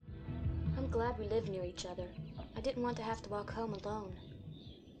glad we live near each other. I didn't want to have to walk home alone.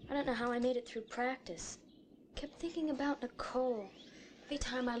 I don't know how I made it through practice. Kept thinking about Nicole. Every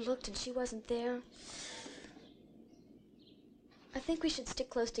time I looked and she wasn't there. I think we should stick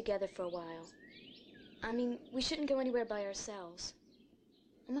close together for a while. I mean, we shouldn't go anywhere by ourselves.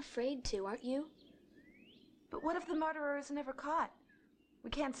 I'm afraid to, aren't you? But what if the murderer is never caught? We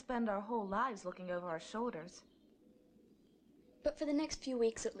can't spend our whole lives looking over our shoulders. But for the next few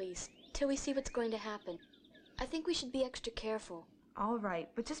weeks at least, till we see what's going to happen, I think we should be extra careful. All right,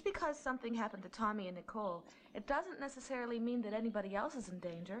 but just because something happened to Tommy and Nicole, it doesn't necessarily mean that anybody else is in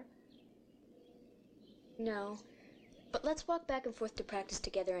danger. No, but let's walk back and forth to practice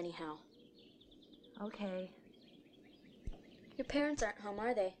together anyhow. Okay. Your parents aren't home,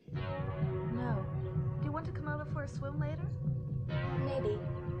 are they? No. Do you want to come over for a swim later? Maybe.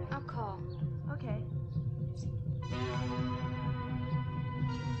 I'll call. Okay.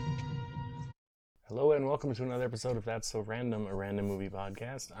 Hello and welcome to another episode of That's So Random, a random movie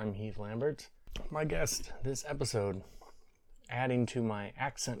podcast. I'm Heath Lambert. My guest this episode, adding to my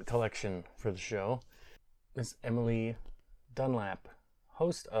accent collection for the show, is Emily Dunlap,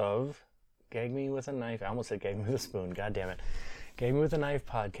 host of Gag Me With a Knife. I almost said Gag Me With a Spoon, god damn it. Gag Me With a Knife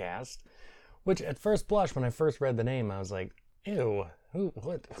podcast, which at first blush, when I first read the name, I was like, ew, who's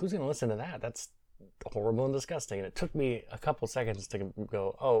going to listen to that? That's horrible and disgusting. And it took me a couple seconds to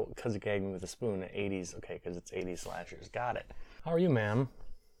go, oh, because it gagged me with a spoon at 80s. Okay, because it's 80s slashers. Got it. How are you, ma'am?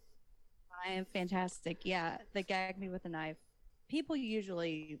 I am fantastic. Yeah, the Gag Me With a Knife. People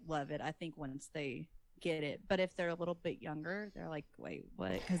usually love it, I think, once they get it. But if they're a little bit younger, they're like, wait,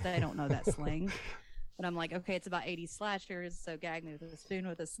 what? Because they don't know that slang. But I'm like, okay, it's about 80 slashers, so gag me with a spoon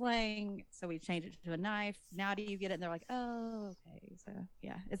with a slang. So we changed it to a knife. Now do you get it? And they're like, oh, okay. So,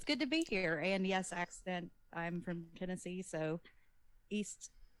 yeah, it's good to be here. And yes, accent, I'm from Tennessee, so East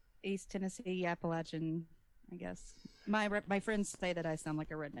Tennessee, Appalachian, I guess. My friends say that I sound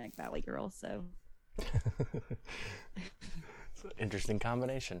like a redneck valley girl, so. It's an interesting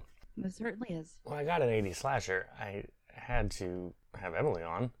combination. It certainly is. When I got an 80s slasher, I had to have Emily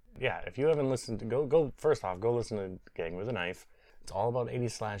on. Yeah, if you haven't listened to, go first off, go listen to Gag Me With a Knife. It's all about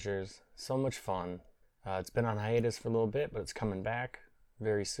 80s slashers. So much fun. It's been on hiatus for a little bit, but it's coming back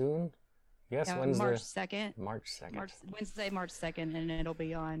very soon. Yes, yeah, Wednesday. March 2nd. March 2nd. Wednesday, March 2nd, and it'll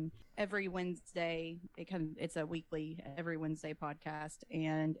be on every Wednesday. It's a weekly, every Wednesday podcast,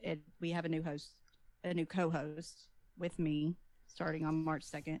 and we have a new co-host with me starting on March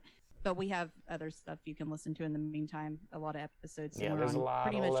 2nd. But we have other stuff you can listen to in the meantime. A lot of episodes. Yeah, there's a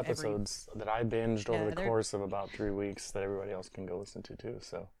lot of old episodes that I binged over the course of about 3 weeks that everybody else can go listen to too.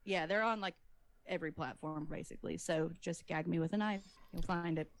 So yeah, they're on like every platform basically. So just Gag Me With a Knife. You'll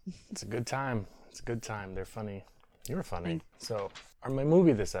find it. It's a good time. They're funny. You're funny. So my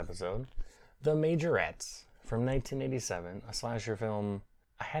movie this episode, The Majorettes from 1987, a slasher film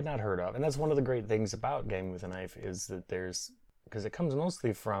I had not heard of. And that's one of the great things about Gag Me With a Knife is that because it comes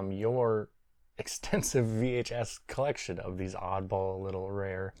mostly from your extensive VHS collection of these oddball, little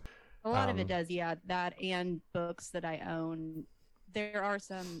rare. A lot of it does, yeah. That and books that I own. There are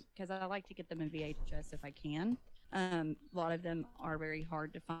some, because I like to get them in VHS if I can. A lot of them are very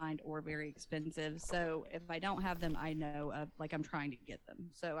hard to find or very expensive. So if I don't have them, I know of, like, I'm trying to get them.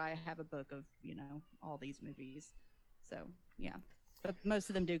 So I have a book of, all these movies. So, yeah. But most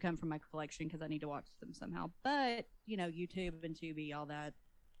of them do come from my collection because I need to watch them somehow. But, YouTube and Tubi, all that,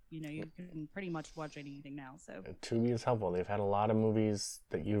 you can pretty much watch anything now. So Tubi is helpful. They've had a lot of movies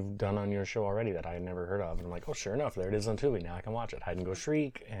that you've done on your show already that I had never heard of. And I'm like, oh, sure enough, there it is on Tubi. Now I can watch it. Hide and Go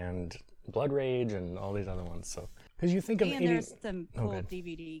Shriek and Blood Rage and all these other ones. So, because you think of and there's some cool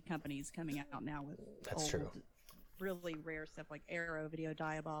DVD companies coming out now with true. Really rare stuff like Arrow, Video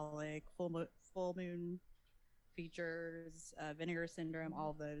Diabolic, Full Moon Features, Vinegar Syndrome,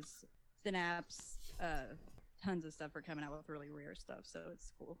 all those Synapse, tons of stuff are coming out with really rare stuff, so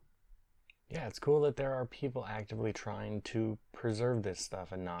it's cool. Yeah, it's cool that there are people actively trying to preserve this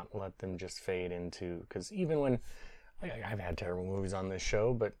stuff and not let them just fade into, because even when I've had terrible movies on this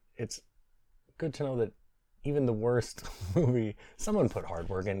show, but it's good to know that even the worst movie, someone put hard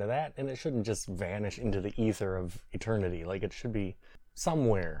work into that, and it shouldn't just vanish into the ether of eternity. Like, it should be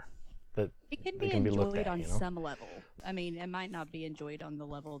somewhere that it can be enjoyed on some level. I mean, it might not be enjoyed on the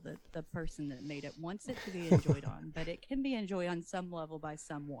level that the person that made it wants it to be enjoyed on, but it can be enjoyed on some level by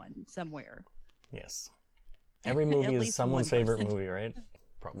someone, somewhere. Yes. Every movie is someone's favorite movie, right?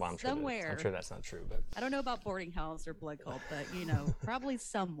 Well, I'm somewhere. I'm sure that's not true, but I don't know about Boarding House or Blood Cult, but, probably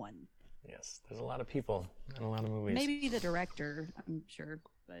someone. Yes, there's a lot of people and a lot of movies. Maybe the director, I'm sure,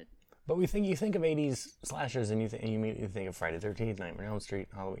 but But you think of 80s slashers and you immediately think of Friday the 13th, Nightmare on Elm Street,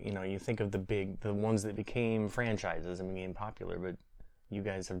 Halloween. You know, you think of the ones that became franchises and became popular, but you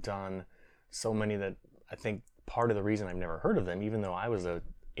guys have done so many that I think part of the reason I've never heard of them, even though I was a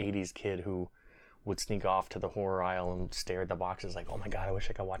 80s kid who would sneak off to the horror aisle and stare at the boxes like, oh my god, I wish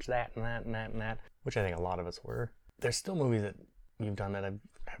I could watch that and that and that and that, which I think a lot of us were. There's still movies that you've done that I've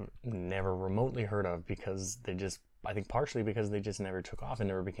never remotely heard of because they just, I think partially because they just never took off and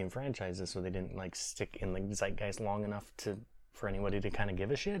never became franchises, so they didn't like stick in the zeitgeist long enough for anybody to kind of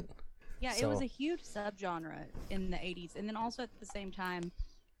give a shit. Yeah, So, it was a huge subgenre in the 80s. And then also at the same time,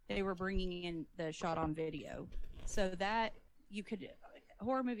 they were bringing in the shot on video. So that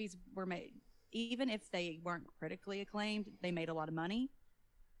horror movies were made, even if they weren't critically acclaimed, they made a lot of money.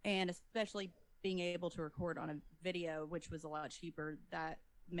 And especially being able to record on a video, which was a lot cheaper, that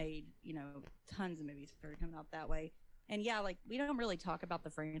made, tons of movies started coming out that way. And yeah, like, we don't really talk about the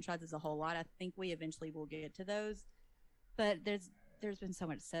franchises a whole lot. I think we eventually will get to those. But there's been so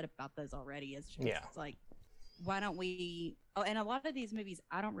much said about those already. It's just like, why don't we... Oh, and a lot of these movies,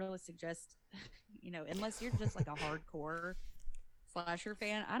 I don't really suggest, unless you're just like a hardcore slasher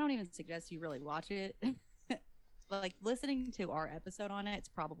fan, I don't even suggest you really watch it. Like, listening to our episode on it, it's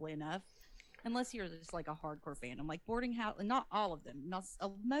probably enough. Unless you're just like a hardcore fan. I'm like Boarding House, not all of them.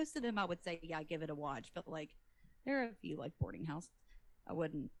 Most of them I would say, yeah, give it a watch. But like, there are a few like Boarding House. I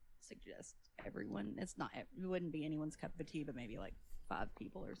wouldn't suggest everyone. It wouldn't be anyone's cup of tea, but maybe like 5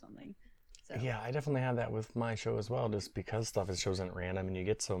 people or something. So. Yeah, I definitely have that with my show as well, just because stuff is chosen at random and you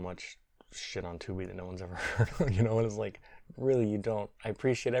get so much shit on Tubi that no one's ever heard of, and it's like, really, you don't. I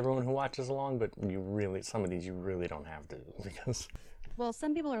appreciate everyone who watches along, but some of these you really don't have to, because... Well,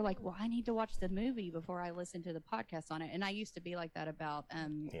 some people are like, well, I need to watch the movie before I listen to the podcast on it. And I used to be like that about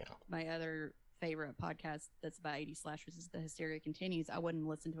my other favorite podcast that's about 80 slashers is The Hysteria Continues. I wouldn't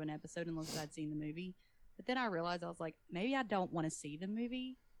listen to an episode unless I'd seen the movie. But then I realized, I was like, maybe I don't want to see the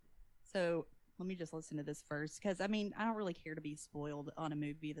movie. So let me just listen to this first. Because, I don't really care to be spoiled on a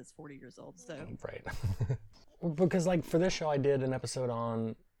movie that's 40 years old. So Right. Because, like, for this show, I did an episode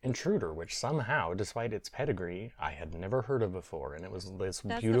on Intruder, which somehow, despite its pedigree, I had never heard of before, and it was this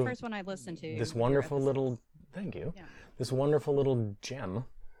that's beautiful, the first one I listened to. This wonderful little, thank you, Yeah. this wonderful little gem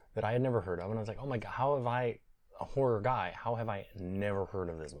that I had never heard of, and I was like, oh my god, how have I, a horror guy, how have I never heard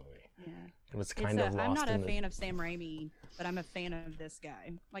of this movie? Yeah. It was kind of lost. I'm not in a fan of Sam Raimi, but I'm a fan of this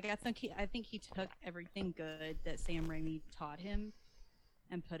guy. Like, I think he took everything good that Sam Raimi taught him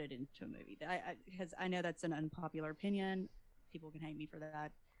and put it into a movie. Because I know that's an unpopular opinion. People can hate me for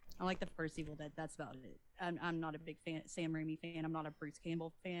that. I like the first Evil Dead. That's about it. I'm not a big Sam Raimi fan. I'm not a Bruce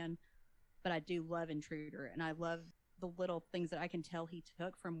Campbell fan, but I do love Intruder, and I love the little things that I can tell he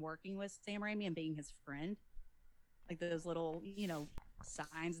took from working with Sam Raimi and being his friend, like those little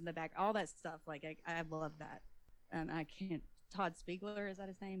signs in the back, all that stuff. Like I love that. I can't. Todd Spiegler, is that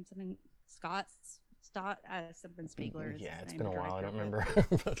his name? Something something Spiegler. Is Yeah, his it's name, been a the while. I director, don't remember,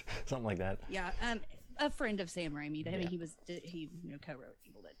 but something like that. Yeah. A friend of Sam Raimi. I mean, Yeah. he co-wrote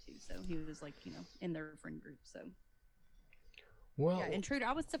Evil Dead too, so he was like in their friend group. So Well, yeah, Intruder.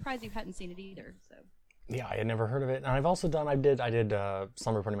 I was surprised you hadn't seen it either. So yeah, I had never heard of it, and I've also done. I did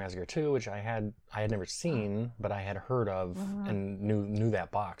Slumber Party Massacre 2, which I had never seen, but I had heard of and knew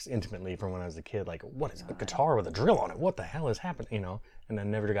that box intimately from when I was a kid. Like, what is a guitar with a drill on it? What the hell is happening? And then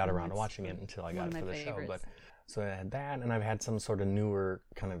never got around to watching it until I got it for the show. But so I had that, and I've had some sort of newer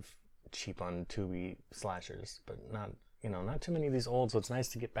kind of cheap on Tubi slashers, but not too many of these old. So it's nice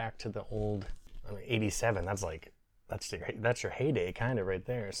to get back to the old. 87. That's your heyday kind of right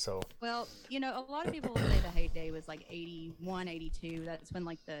there. So well, a lot of people will say the heyday was like 81, 82. That's when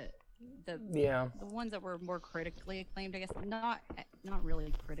like the ones that were more critically acclaimed, I guess, not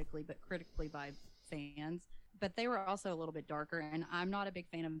really critically, but critically by fans. But they were also a little bit darker, and I'm not a big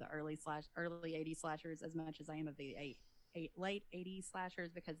fan of the early 80s slashers as much as I am of the late 80s slashers,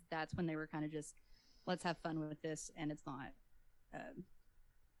 because that's when they were kind of just, let's have fun with this, and it's not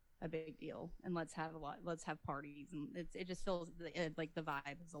a big deal, and let's have parties, and it just feels like the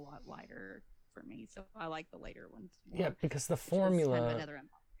vibe is a lot lighter for me. So I like the later ones more, yeah, because the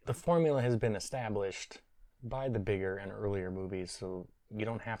formula has been established by the bigger and earlier movies, so you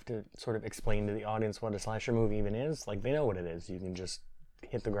don't have to sort of explain to the audience what a slasher movie even is. Like, they know what it is. You can just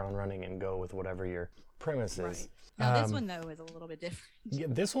hit the ground running and go with whatever your premise is. Right. Now, this one, though, is a little bit different. Yeah,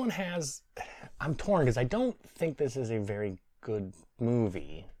 this one has... I'm torn, because I don't think this is a very good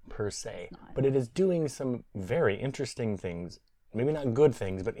movie, per se. But it is doing some very interesting things. Maybe not good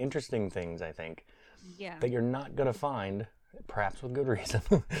things, but interesting things, I think. Yeah. That you're not going to find, perhaps with good reason,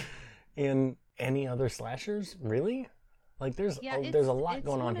 in any other slashers, really? Like there's Yeah, there's a lot it's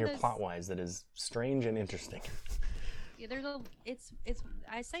going on one of here those- plot-wise that is strange and interesting. Yeah, it's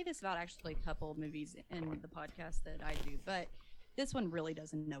I say this about actually a couple of movies in the podcast that I do, but this one really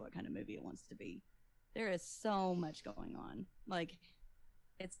doesn't know what kind of movie it wants to be. There is so much going on. Like,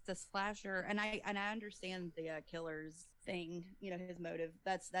 it's the slasher, and I understand the killer's thing. You know, his motive.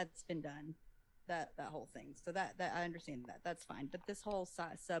 That's been done. That whole thing. So that I understand that. That's fine. But this whole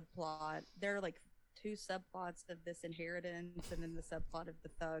subplot, there are like 2 subplots of this inheritance, and then the subplot of the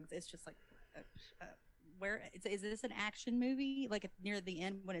thugs. It's just like, where is this an action movie? Like near the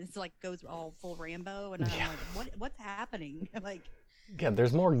end when it's like goes all full Rambo, and I'm like, what's happening? Like. Yeah,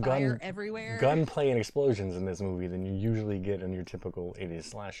 there's more Fire everywhere. gunplay and explosions in this movie than you usually get in your typical 80s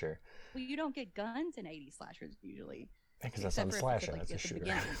slasher. Well, you don't get guns in 80s slashers usually. Because that's not a Except for slasher, if that's a it's, like,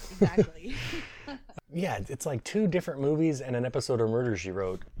 shooter. at the beginning. Exactly. Yeah, it's like 2 different movies and an episode of Murder, She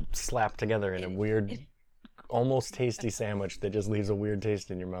Wrote slapped together in a weird, almost tasty sandwich that just leaves a weird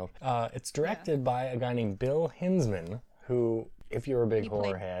taste in your mouth. It's directed by a guy named Bill Hinsman, who, if you're a big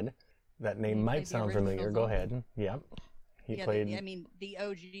horror head, that name might sound familiar. Go ahead. Yep. He played. The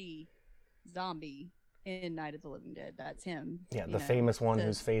OG zombie in Night of the Living Dead. That's him. Yeah, the famous one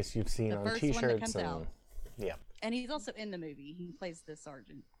whose face you've seen on T-shirts. Yeah. And he's also in the movie. He plays the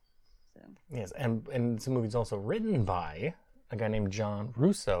sergeant. So. Yes, and this movie's also written by a guy named John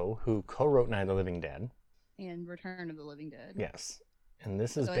Russo, who co-wrote Night of the Living Dead. And Return of the Living Dead. Yes. And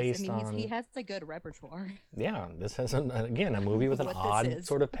this is based on... he has a good repertoire. Yeah, this has, again, a movie with an odd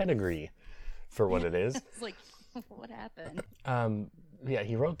sort of pedigree for what it is. It's like, what happened? Yeah,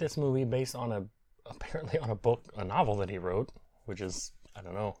 he wrote this movie based on apparently on a novel that he wrote, which is, I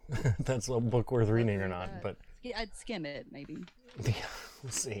don't know if that's a book worth reading or not, but... I'd skim it, maybe. Yeah,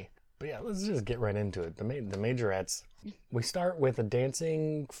 we'll see. But yeah, let's just get right into it. The Majorettes. We start with a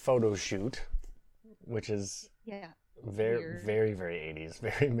dancing photo shoot, which is very, very, very 80s,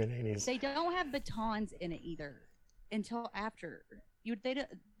 very mid-80s. They don't have batons in it either until after.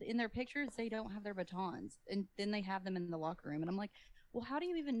 In their pictures, they don't have their batons, and then they have them in the locker room. And I'm like, well, how do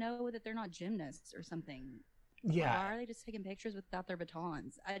you even know that they're not gymnasts or something? Yeah. Why are they just taking pictures without their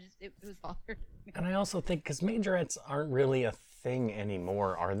batons? It was bothering me. And I also think, because majorettes aren't really a thing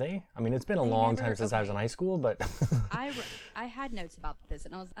anymore, are they? I mean, it's been a long time since I was in high school, but... I had notes about this,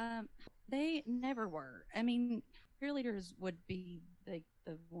 and I was, they never were. I mean, cheerleaders would be like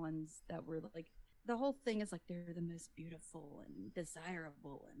the ones that were like, the whole thing is like they're the most beautiful and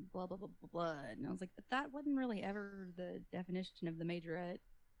desirable and blah, blah, blah, blah, blah. And I was like, but that wasn't really ever the definition of the majorette.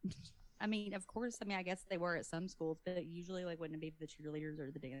 I mean, of course, I guess they were at some schools, but usually, like, wouldn't it be the cheerleaders or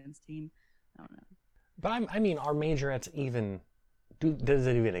the dance team? I don't know. But I mean, are majorettes even... does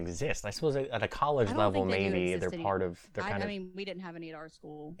it even exist? I suppose at a college level, maybe they're part of... I mean, we didn't have any at our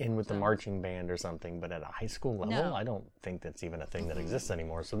school. In with the marching band or something, but at a high school level, no. I don't think that's even a thing that exists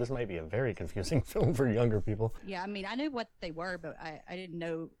anymore. So this might be a very confusing film for younger people. Yeah, I mean, I knew what they were, but I didn't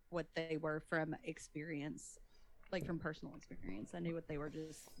know what they were from experience. Like from personal experience, I knew what they were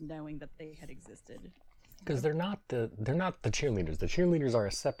just knowing that they had existed. Because they're not the cheerleaders. The cheerleaders are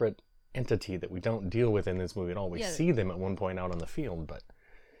a separate entity that we don't deal with in this movie at all. We see them at one point out on the field, but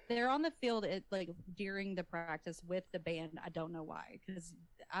they're on the field during the practice with the band. I don't know why, because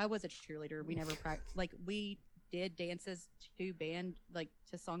I was a cheerleader. We never practiced. Like, we did dances to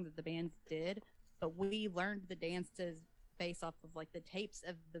songs that the band did, but we learned the dances based off of like the tapes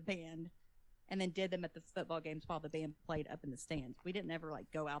of the band. And then did them at the football games while the band played up in the stands. We didn't ever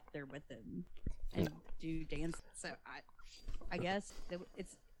like go out there with them and do dance. So I guess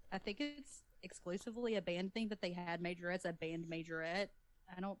I think it's exclusively a band thing that they had majorettes, a band majorette.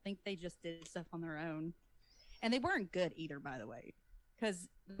 I don't think they just did stuff on their own. And they weren't good either, by the way, because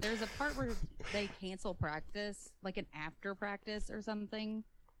there's a part where they cancel practice, like an after practice or something.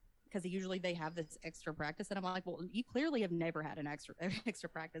 Because usually they have this extra practice, and I'm like, well, you clearly have never had an extra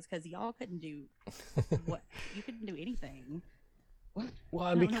practice because y'all couldn't do you couldn't do anything.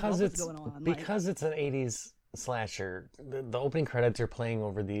 Well, because it's an 80s slasher, the opening credits are playing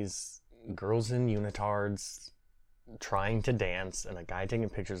over these girls in unitards trying to dance, and a guy taking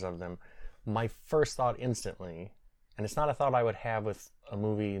pictures of them. My first thought instantly, and it's not a thought I would have with a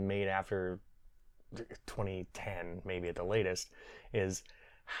movie made after 2010, maybe at the latest, is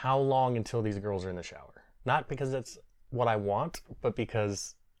how long until these girls are in the shower? Not because that's what I want, but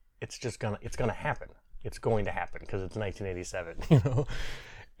because it's gonna happen. It's going to happen because it's 1987. You know,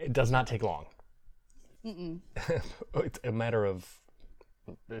 it does not take long. It's a matter of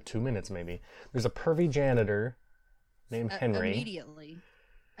 2 minutes, maybe. There's a pervy janitor named Henry. Immediately.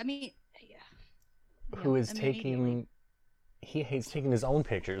 I mean, yeah. Who is taking he hates taking his own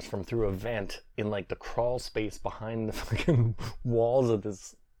pictures from through a vent in like the crawl space behind the fucking walls of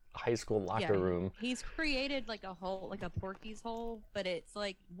this high school locker room. He's created like a hole, like a Porky's hole, but it's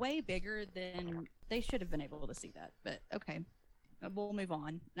like way bigger than they should have been able to see that. But okay, we'll move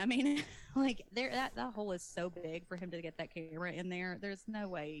on. I mean, like that hole is so big for him to get that camera in there. There's no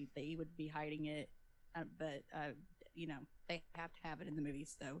way that he would be hiding it. But you know, they have to have it in the movie,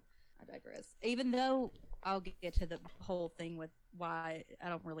 so I digress. Even though I'll get to the whole thing with why I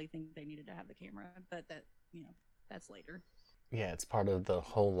don't really think they needed to have the camera, but that, you know, that's later. Yeah, it's part of the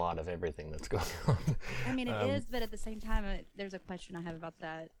whole lot of everything that's going on. I mean, it is, but at the same time, there's a question I have about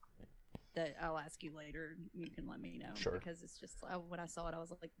that I'll ask you later. You can let me know. Sure. Because it's just, when I saw it, I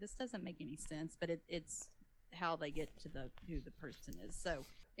was like, this doesn't make any sense, but it's how they get to who the person is. So,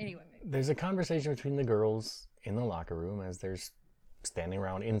 anyway. There's a conversation between the girls in the locker room as they're standing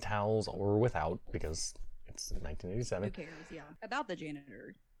around in towels or without, because it's 1987. Who cares, yeah. About the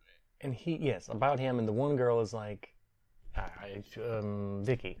janitor. And about him, and the one girl is like,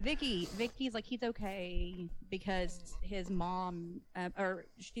 Vicky. Vicky's like, he's okay because his mom, or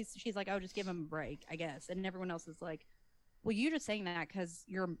she's like, oh, just give him a break, I guess. And everyone else is like, well, you're just saying that because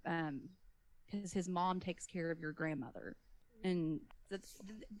because his mom takes care of your grandmother. And that's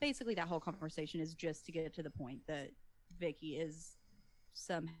basically that whole conversation is just to get to the point that Vicky is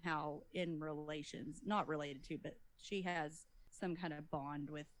somehow in relations, not related to, but she has some kind of bond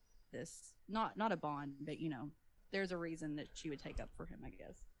with this, not a bond, but you know, there's a reason that she would take up for him, I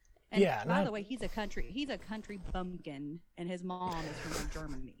guess. And by the way, he's a country bumpkin, and his mom is from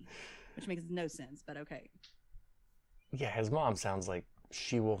Germany, which makes no sense, but okay. Yeah, his mom sounds like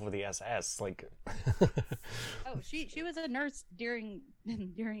She-Wolf of the SS, like. Oh, she was a nurse during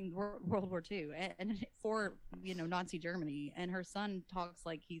World War II, and for, you know, Nazi Germany, and her son talks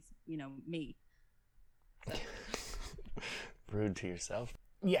like he's, you know, me. So. Rude to yourself.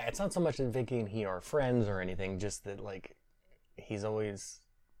 Yeah, it's not so much that Vicky and he are friends or anything, just that, like, he's always,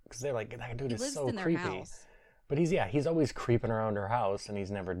 because they're like, that dude is so creepy. House. But he's always creeping around her house, and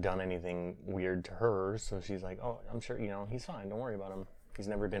he's never done anything weird to her, so she's like, oh, I'm sure, you know, he's fine, don't worry about him. He's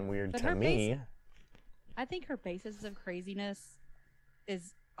never been weird to me. I think her basis of craziness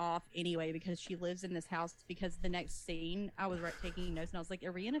is off anyway, because she lives in this house, because the next scene, I was taking notes, and I was like,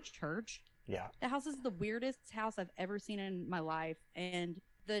 are we in a church? Yeah. The house is the weirdest house I've ever seen in my life, and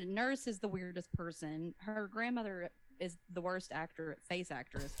the nurse is the weirdest person. Her grandmother is the worst face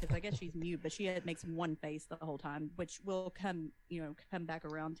actress, because I guess she's mute, but she makes one face the whole time, which will come back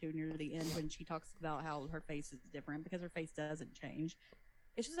around to near the end when she talks about how her face is different, because her face doesn't change.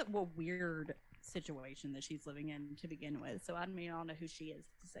 It's just a weird situation that she's living in to begin with. So I mean, I don't know who she is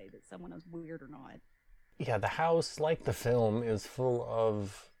to say that someone is weird or not. Yeah, the house, like the film, is full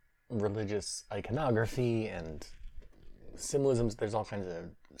of religious iconography and symbolisms. There's all kinds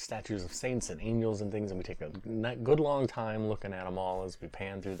of statues of saints and angels and things, and we take a good long time looking at them all as we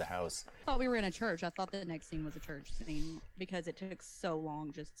pan through the house. I thought we were in a church. I thought the next scene was a church scene because it took so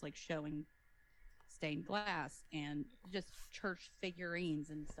long just like showing stained glass and just church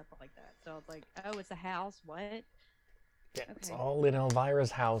figurines and stuff like that. So I was like, oh, it's a house? What? Yeah, okay. It's all in Elvira's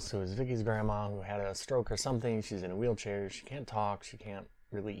house, who is Vicky's grandma, who had a stroke or something. She's in a wheelchair. She can't talk. She can't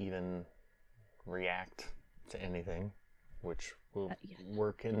really even react to anything, which will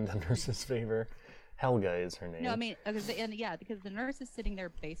work in the nurse's favor. Helga is her name. No, I mean, because the nurse is sitting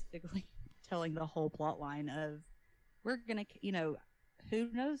there basically telling the whole plot line of, we're going to, you know, who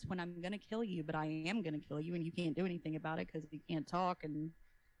knows when I'm going to kill you, but I am going to kill you, and you can't do anything about it because you can't talk, and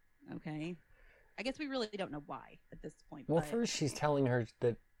okay. I guess we really don't know why at this point. Well, first she's telling her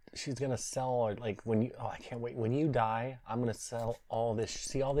that she's going to sell, like, I can't wait. When you die, I'm going to sell all this.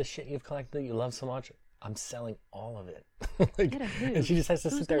 See all this shit you've collected that you love so much? I'm selling all of it. Like, and she just has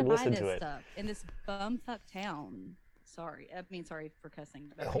to sit there and listen to it. Stuff in this bumfuck town. Sorry for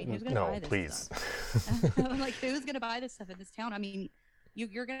cussing. But who's going to buy this please. Stuff? Like, who's going to buy this stuff in this town? I mean,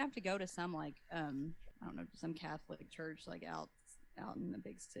 you're going to have to go to some, like, I don't know, some Catholic church, like, out in the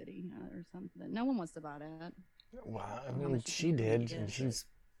big city or something. No one wants to buy that. Well, I mean, she did, and she's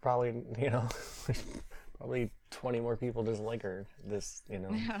probably, probably 20 more people just like her, this,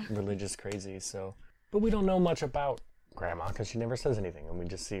 religious crazy, so. But we don't know much about Grandma, because she never says anything, and we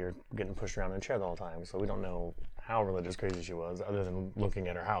just see her getting pushed around in a chair the whole time, so we don't know how religious crazy she was, other than looking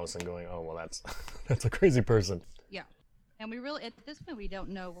at her house and going, oh, well, that's a crazy person. Yeah. And we really, at this point, we don't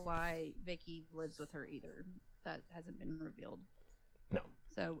know why Vicky lives with her either. That hasn't been revealed. No.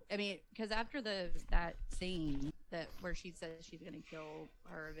 So, I mean, because after that scene where she says she's going to kill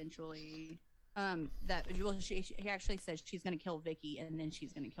her eventually, That well, she actually says she's going to kill Vicky and then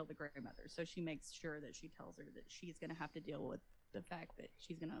she's going to kill the grandmother. So she makes sure that she tells her that she's going to have to deal with the fact that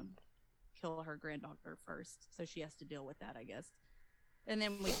she's going to kill her granddaughter first. So she has to deal with that, I guess. And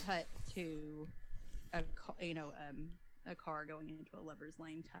then we cut to a car going into a lover's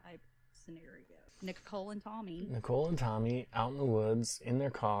lane type scenario. Nicole and Tommy out in the woods in their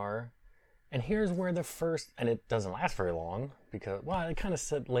car. And here's where and it doesn't last very long because, well, it kind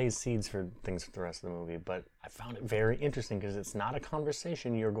of lays seeds for things for the rest of the movie, but I found it very interesting because it's not a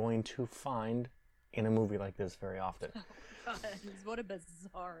conversation you're going to find in a movie like this very often. Oh, God, what a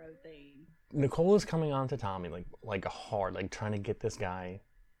bizarro thing. Nicole is coming on to Tommy like hard, like trying to get this guy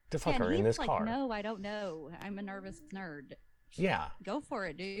to fuck her in this car. No, I don't know. I'm a nervous nerd. Yeah. Go for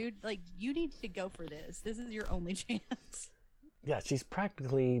it, dude. Like, you need to go for this. This is your only chance. Yeah, she's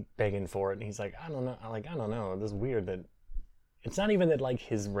practically begging for it, and he's like, I don't know. This is weird that it's not even that like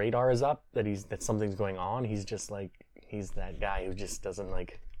his radar is up, that something's going on. He's just like, he's that guy who just doesn't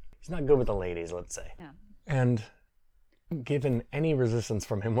he's not good with the ladies, let's say. Yeah. And given any resistance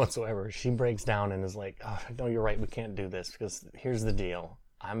from him whatsoever, she breaks down and is like, oh, no, you're right, we can't do this because here's the deal.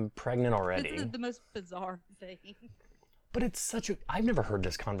 I'm pregnant already. This is the most bizarre thing. But it's I've never heard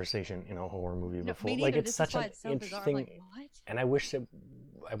this conversation in a horror movie before. Me neither. It's such an interesting, like, what? And I wish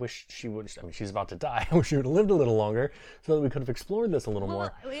she would, she's about to die. I wish she would have lived a little longer so that we could have explored this a little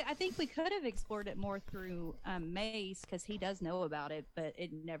more. I think we could have explored it more through Mace because he does know about it, but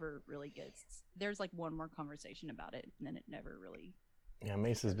it never really gets, there's like one more conversation about it and then it never really. Yeah,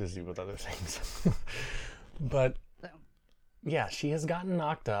 Mace is busy with other things. But yeah, she has gotten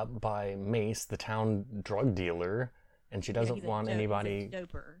knocked up by Mace, the town drug dealer, and she doesn't want anybody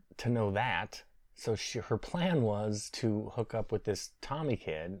to know that. So her plan was to hook up with this Tommy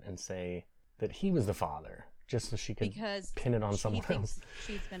kid and say that he was the father, just so she could pin it on someone else.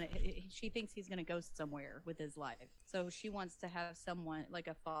 She thinks he's gonna go somewhere with his life. So she wants to have someone like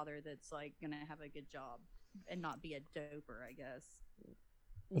a father that's like gonna have a good job and not be a doper, I guess.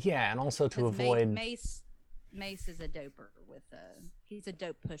 Yeah, and also to avoid Mace is a doper he's a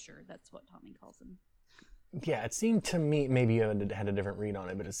dope pusher. That's what Tommy calls him. Yeah, it seemed to me, maybe I had a different read on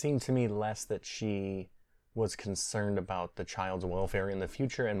it, but it seemed to me less that she was concerned about the child's welfare in the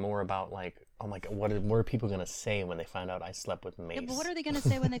future and more about like, oh my God, what are people going to say when they find out I slept with Mace? Yeah, but what are they going to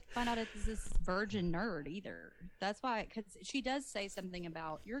say when they find out it's this virgin nerd either? That's why, because she does say something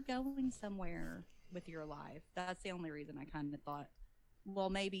about, you're going somewhere with your life. That's the only reason I kind of thought, well,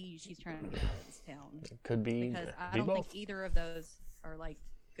 maybe she's trying to get out of this town. It could be. Because I don't think either of those are like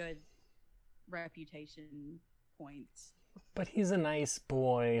good reputation points. But he's a nice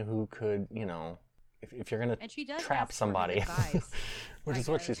boy who could, if you're going to trap somebody, which is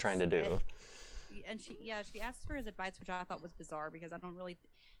what she's trying to do. And she asked for his advice, which I thought was bizarre because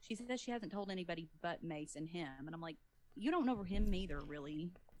she says she hasn't told anybody but Mace and him. And I'm like, you don't know him either, really.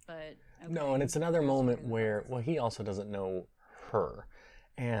 But okay. No, and it's another moment where, well, he also doesn't know her.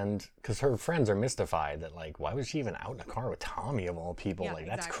 And because her friends are mystified that, like, why was she even out in a car with Tommy of all people? Yeah,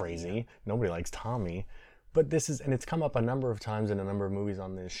 that's exactly, crazy. Yeah. Nobody likes Tommy. But and it's come up a number of times in a number of movies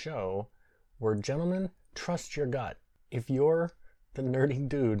on this show where, gentlemen, trust your gut. If you're the nerdy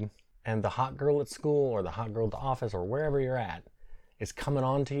dude and the hot girl at school or the hot girl at the office or wherever you're at is coming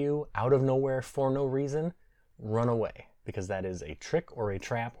on to you out of nowhere for no reason, run away. Because that is a trick or a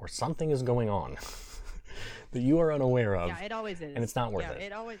trap or something is going on. That you are unaware of. Yeah, it always is. And it's not worth it. Yeah,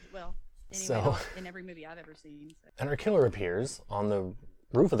 it always, well, anyway, so, in every movie I've ever seen. So. And our killer appears on the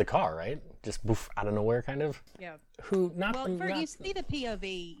roof of the car, right? Just boof, out of nowhere, kind of. Yeah. You see the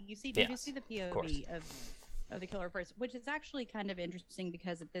POV. You see the POV of the killer first, which is actually kind of interesting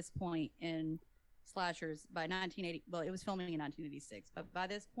because at this point in slashers, by 1980, well, it was filming in 1986, but by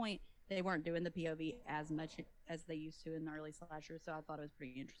this point, they weren't doing the POV as much as they used to in the early slashers, so I thought it was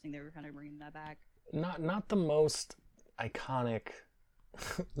pretty interesting. They were kind of bringing that back. Not the most iconic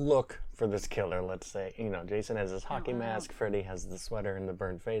look for this killer, let's say. Jason has his hockey mask, Freddy has the sweater and the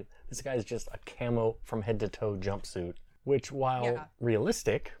burned face. This guy's just a camo from head to toe jumpsuit, which, while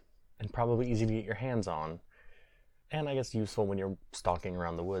realistic and probably easy to get your hands on, and I guess useful when you're stalking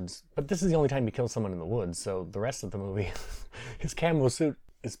around the woods, but this is the only time you kill someone in the woods, so the rest of the movie, his camo suit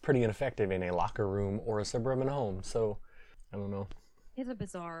is pretty ineffective in a locker room or a suburban home, so I don't know. It's a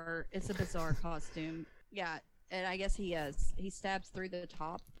bizarre costume. Yeah, and I guess he stabs through the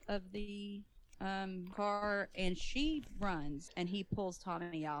top of the car, and she runs, and he pulls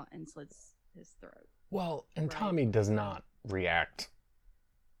Tommy out and slits his throat. Well, and right? Tommy does not react.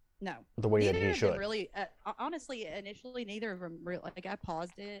 No, the way that he should. Really, honestly, initially, neither of them like I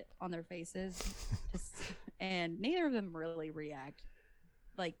paused it on their faces, and neither of them really react.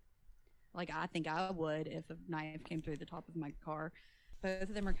 Like Like, I think I would if a knife came through the top of my car. Both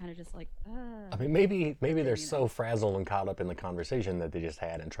of them are kind of just like, I mean, maybe they're so frazzled and caught up in the conversation that they just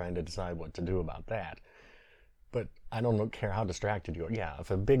had and trying to decide what to do about that. But I don't care how distracted you are. Yeah,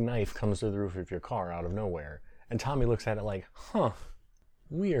 if a big knife comes through the roof of your car out of nowhere, and Tommy looks at it like, huh,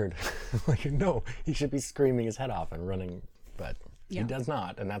 weird. Like, no, he should be screaming his head off and running, but he does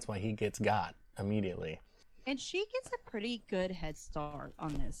not, and that's why he gets got immediately. And she gets a pretty good head start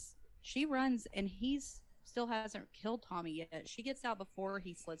on this. She runs, and he's still hasn't killed Tommy yet. She gets out before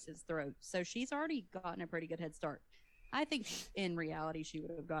he slits his throat, so she's already gotten a pretty good head start. I think in reality she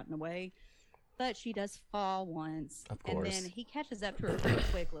would have gotten away, but she does fall once, of course. And then he catches up to her pretty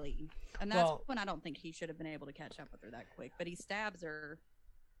quickly, and that's when I don't think he should have been able to catch up with her that quick. But he stabs her,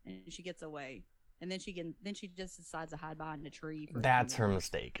 and she gets away, and then she just decides to hide behind a tree. That's her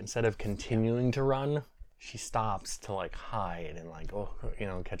mistake. Instead of continuing to run, she stops to like hide and like,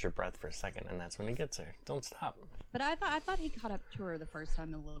 catch her breath for a second, and that's when he gets her. Don't stop. But I thought he caught up to her the first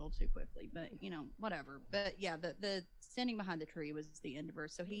time a little too quickly, but whatever. But yeah, the standing behind the tree was the end of her.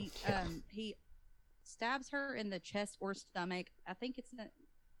 So he stabs her in the chest or stomach. I think it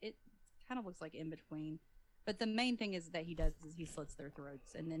kind of looks like in between. But the main thing is that he slits their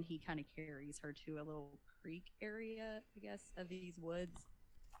throats, and then he kind of carries her to a little creek area, I guess, of these woods,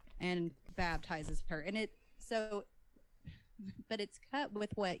 and baptizes her. And but it's cut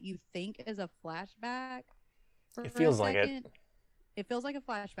with what you think is a flashback. It feels like it. It feels like a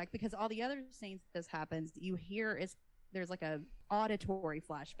flashback because all the other scenes this happens, you hear there's like a auditory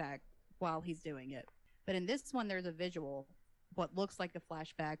flashback while he's doing it. But in this one, there's a visual, what looks like a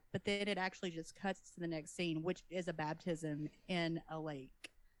flashback, but then it actually just cuts to the next scene, which is a baptism in a lake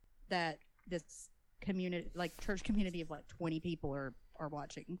that this community, like church community of like 20 people are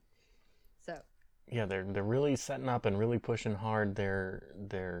watching. So yeah, they're really setting up and really pushing hard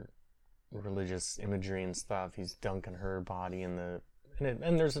their religious imagery and stuff. He's dunking her body and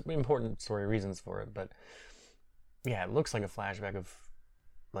there's important story reasons for it, but yeah, it looks like a flashback of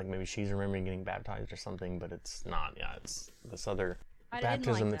like maybe she's remembering getting baptized or something, but it's not. Yeah, it's this other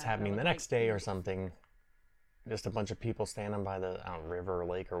baptism that's happening the next day or something. Just a bunch of people standing by the river or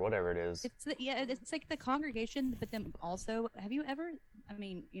lake or whatever it is. It's like the congregation, but then also, have you ever? I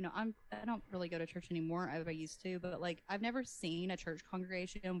mean, I don't really go to church anymore. I used to, but like I've never seen a church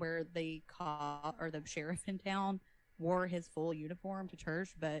congregation where the cop or the sheriff in town wore his full uniform to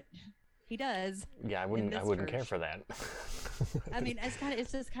church, but he does. Yeah, I wouldn't care for that. I mean,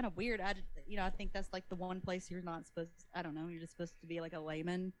 it's just kind of weird. I think that's like the one place you're not supposed. I don't know. You're just supposed to be like a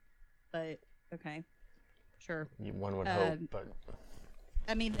layman, but okay. Sure. One would hope, but...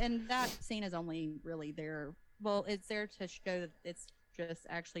 I mean, and that scene is only really there... Well, it's there to show that it's just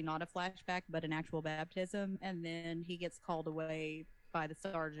actually not a flashback, but an actual baptism, and then he gets called away by the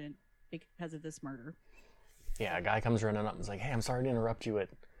sergeant because of this murder. Yeah, a guy comes running up and is like, hey, I'm sorry to interrupt you at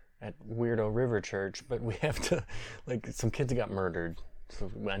Weirdo River Church, but we have to... Like, some kids got murdered, so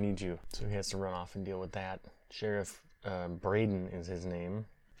I need you. So he has to run off and deal with that. Sheriff Braden is his name.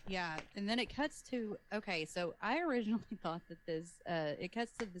 Yeah, and then it cuts to, okay, so I originally thought that it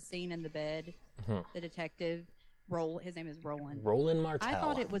cuts to the scene in the bed, the detective, his name is Roland. Roland Martell. I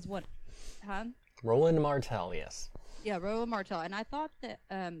thought it was Roland Martell, yes. Yeah, Roland Martell, and I thought that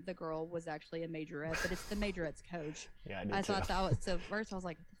the girl was actually a majorette, but it's the majorette's coach. Yeah, I did too. Thought that was, so first I was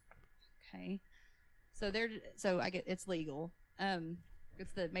like, okay. So I get, it's legal.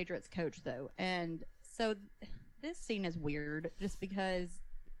 It's the majorette's coach, though, and so this scene is weird, just because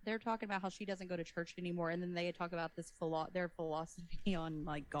they're talking about how she doesn't go to church anymore, and then they talk about their philosophy on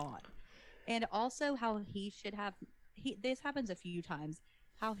like God, and also how he should have. This happens a few times.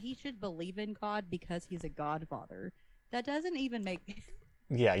 How he should believe in God because he's a godfather. That doesn't even make.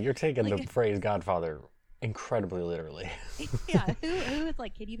 Yeah, you're taking the phrase "godfather" incredibly literally. Yeah, who is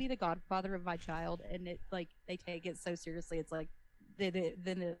like, can you be the godfather of my child? And it like they take it so seriously. It's like then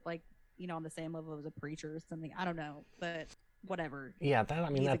it like on the same level as a preacher or something. I don't know, but. Whatever. Yeah,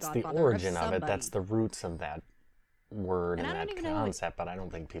 that's the origin of it. That's the roots of that word and that concept. But I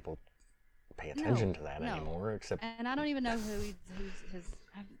don't think people pay attention to that anymore. Except, and I don't even know who's his.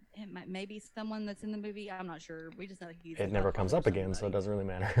 Maybe someone that's in the movie. I'm not sure. We just know he's. It never comes up again, so it doesn't really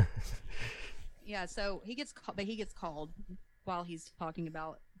matter. Yeah, so he gets called while he's talking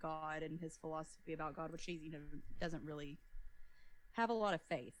about God and his philosophy about God, which he doesn't really have a lot of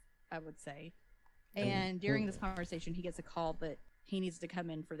faith, I would say. And during this conversation, he gets a call that he needs to come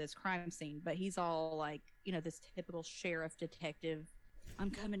in for this crime scene. But he's all like, this typical sheriff detective. I'm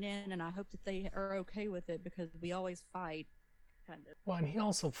coming in, and I hope that they are okay with it because we always fight. Kind of. Well, and he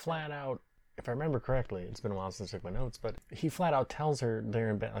also flat out if I remember correctly, it's been a while since I took my notes, but he flat out tells her they're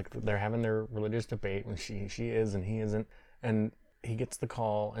in bed, like they're having their religious debate, and she is and he isn't, and he gets the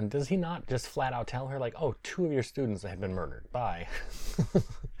call, and does he not just flat out tell her, like, oh, 2 of your students have been murdered, bye.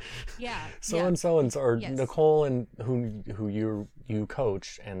 Yeah. So and so, or Yes. Nicole and who you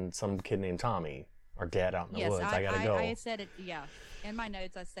coach, and some kid named Tommy are dead out in the woods. I gotta go. I said it. Yeah, in my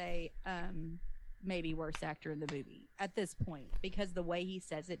notes I say maybe worst actor in the movie at this point, because the way he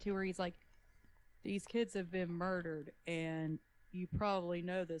says it to her, he's like, these kids have been murdered, and you probably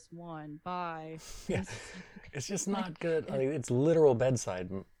know this one. Bye. Yeah. It's just not good. Like, it's literal bedside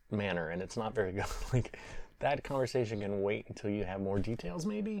manner, and it's not very good. Like, that conversation can wait until you have more details,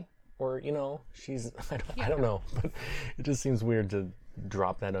 maybe, or she's I don't know, but it just seems weird to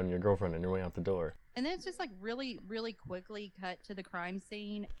drop that on your girlfriend on your way out the door. And then it's just like really, really quickly cut to the crime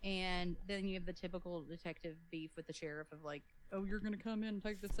scene, and then you have the typical detective beef with the sheriff of like, oh, you're gonna come in and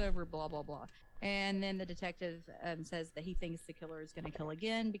take this over, blah blah blah. And then the detective says that he thinks the killer is gonna kill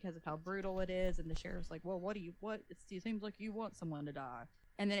again because of how brutal it is, and the sheriff's like, well, it seems like you want someone to die.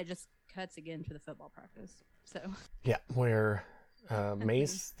 And then it just cuts again to the football practice. So yeah, where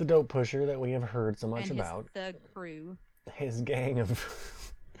Mace, the dope pusher that we have heard so much and about, the crew, his gang of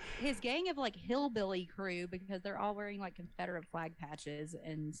like hillbilly crew, because they're all wearing like Confederate flag patches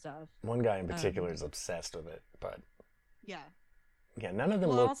and stuff. one guy in particular is obsessed with it, but Yeah. yeah, none of them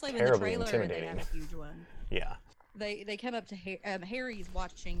Well, look also in the terribly trailer, intimidating. they have a huge one. Yeah. They come up to Harry's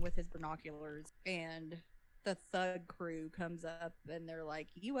watching with his binoculars, and the thug crew comes up and they're like,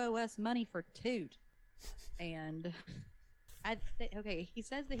 "You owe us money for toot." And okay, he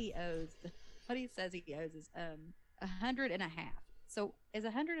says that he owes. What he says he owes is $150. So is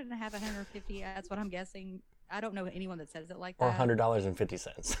 $150 $150? That's what I'm guessing. I don't know anyone that says it like that. Or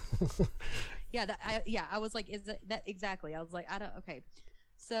 $100.50. Yeah, I was like, is that exactly? I was like, I don't. Okay,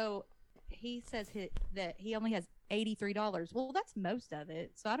 so he says that he only has $83. Well, that's most of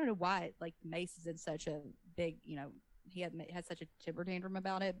it. So I don't know why like Mace is in such a big, he has such a temper tantrum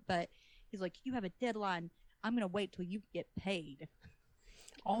about it. But he's like, you have a deadline. I'm gonna wait till you get paid.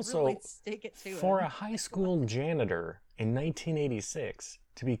 Also, really stick it to for him. a high school janitor in 1986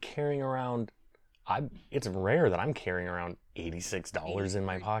 to be carrying around, it's rare that I'm carrying around $86 in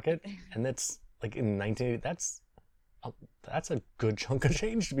my pocket, and that's like in 1980. That's a good chunk of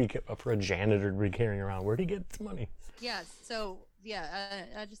change to be for a janitor to be carrying around. Where'd he get the money? Yeah. So yeah,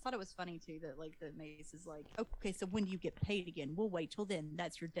 I just thought it was funny too that like the Mace is like, okay, so when do you get paid again? We'll wait till then.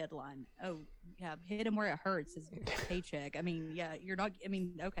 That's your deadline. Oh yeah, hit him where it hurts. His paycheck. I mean, yeah, you're not. I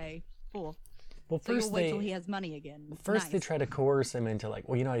mean, okay, cool. Well, So first you'll wait till he has money again. First, they Nice. try to coerce him into like,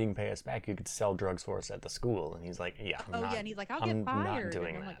 well, you can pay us back. You could sell drugs for us at the school, and he's like, yeah, I'm not, and he's like, I'll I'm get fired. not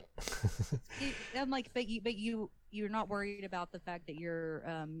doing And I'm that. I'm like, but you're not worried about the fact that you're,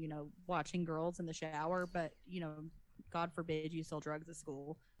 watching girls in the shower, but God forbid you sell drugs at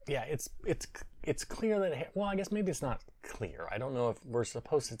school. Yeah, it's clear that, well, I guess maybe it's not clear. I don't know if we're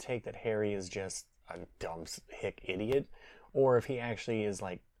supposed to take that Harry is just a dumb hick idiot, or if he actually is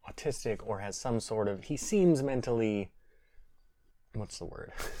like autistic or has some sort of, he seems mentally, what's the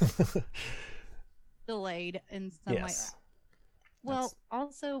word? Delayed in some way. Yes. Well,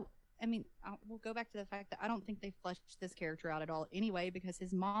 also, I mean, we'll go back to the fact that I don't think they fleshed this character out at all anyway, because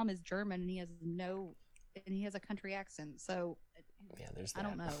his mom is German and he has a country accent. So Yeah, there's that. I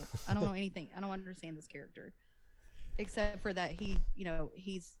don't know. I don't know anything. I don't understand this character, except for that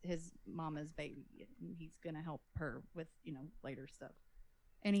he's his mama's baby, and he's gonna help her with later stuff,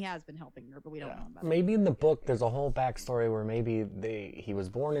 and he has been helping her, but we don't know about it. Maybe in the book there's a whole backstory where maybe he was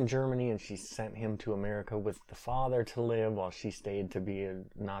born in Germany and she sent him to America with the father to live while she stayed to be a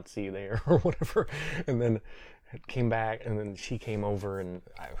Nazi there or whatever, and then came back, and then she came over, and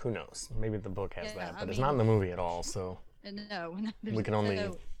who knows? Maybe the book has that, but it's not in the movie at all, so No, we can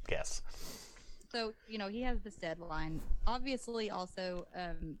only guess. So, he has this deadline. Obviously, also,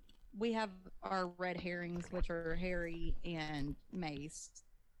 we have our red herrings, which are Harry and Mace.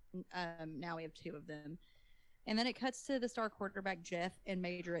 Now we have two of them. And then it cuts to the star quarterback, Jeff, and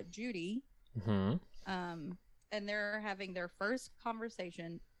Majorette Judy. Mm-hmm. And they're having their first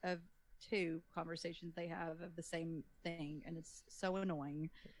conversation of two conversations they have of the same thing. And it's so annoying.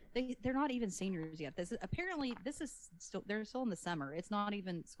 They're not even seniors yet. They're still in the summer. It's not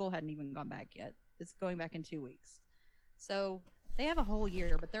even, school hadn't even gone back yet. It's going back in 2 weeks. So they have a whole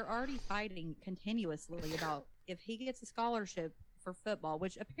year, but they're already fighting continuously about if he gets a scholarship for football,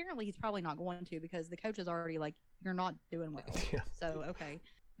 which apparently he's probably not going to, because the coach is already like, you're not doing well. Yeah. So, okay.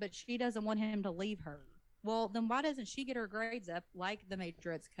 But she doesn't want him to leave her. Well, then why doesn't she get her grades up like the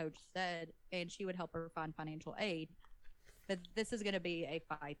Majorette's coach said, and she would help her find financial aid? But this is going to be a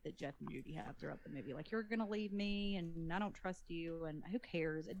fight that Jeff and Judy have throughout the movie. Like, you're going to leave me, and I don't trust you, and who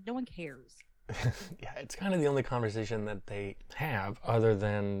cares? No one cares. Yeah, it's kind of the only conversation that they have, other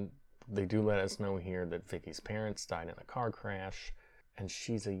than they do let us know here that Vicky's parents died in a car crash, and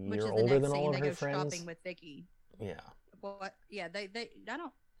she's a year older than all of her friends. They go shopping with Vicky. Yeah. Well, yeah, they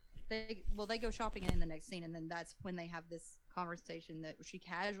go shopping in the next scene, and then that's when they have this conversation that she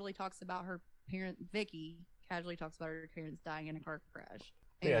casually talks about her parent, Vicky, casually talks about her parents dying in a car crash.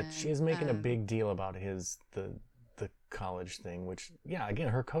 Yeah, And, she's making a big deal about the college thing, which, yeah, again,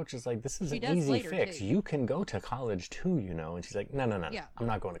 her coach is like, this is an easy fix. Too. You can go to college too, you know. And she's like, no, Yeah. I'm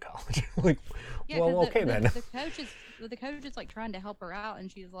not going to college. Like, yeah, well, okay then. The coach is like trying to help her out,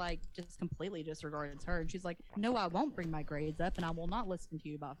 and she's like just completely disregards her. And she's like, no, I won't bring my grades up, and I will not listen to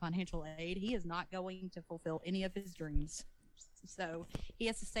you about financial aid. He is not going to fulfill any of his dreams. So he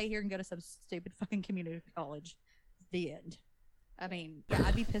has to stay here and go to some stupid fucking community college. The end. I mean, yeah,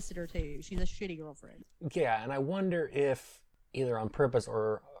 I'd be pissed at her too. She's a shitty girlfriend. Yeah, and I wonder if either on purpose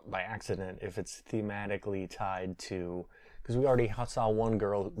or by accident, if it's thematically tied to, because we already saw one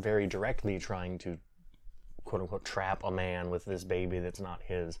girl very directly trying to, quote unquote, trap a man with this baby that's not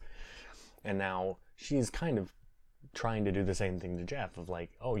his. And now she's kind of trying to do the same thing to Jeff of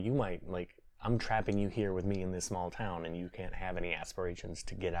like, oh, you might, like, I'm trapping you here with me in this small town and you can't have any aspirations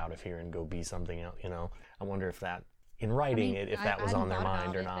to get out of here and go be something else, you know? I wonder if that, in writing it, if that was on their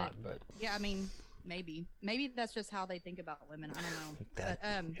mind or not. But yeah, I mean, maybe that's just how they think about women. I don't know. That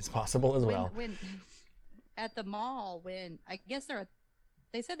but, it's possible as well. When at the mall, when I guess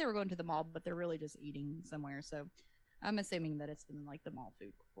they said they were going to the mall, but they're really just eating somewhere. So I'm assuming that it's in like the mall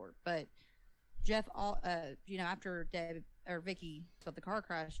food court. But Jeff, after Vicky got the car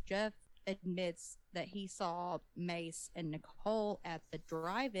crash, Jeff admits that he saw Mace and Nicole at the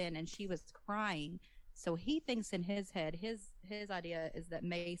drive-in, and she was crying. So he thinks in his head, his idea is that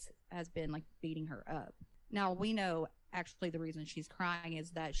Mace has been like beating her up. Now we know actually the reason she's crying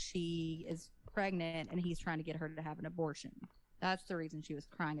is that she is pregnant and he's trying to get her to have an abortion. That's the reason she was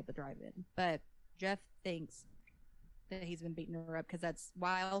crying at the drive-in. But Jeff thinks that he's been beating her up because that's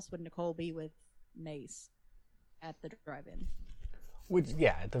why else would Nicole be with Mace at the drive-in? Which,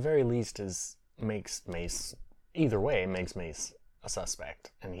 yeah, at the very least makes Mace a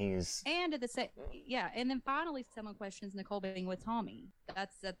suspect, and he's and then finally someone questions Nicole being with Tommy.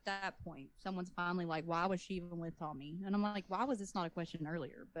 That's at that point someone's finally like, why was she even with Tommy? And I'm like, why was this not a question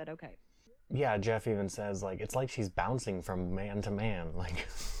earlier? But okay. Yeah, Jeff even says like it's like she's bouncing from man to man. Like,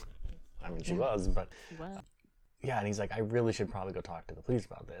 I mean, she was, but yeah, and he's like, I really should probably go talk to the police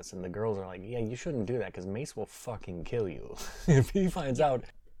about this. And the girls are like, yeah, you shouldn't do that because Mace will fucking kill you if he finds out.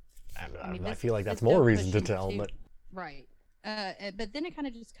 I feel like that's more reason to tell, but right. But then it kind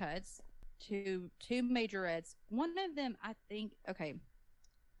of just cuts to two majorettes. One of them, I think, okay,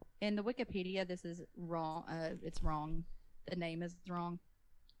 in the Wikipedia, this is wrong. It's wrong. The name is wrong.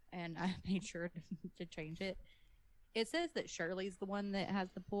 And I made sure to change it. It says that Shirley's the one that has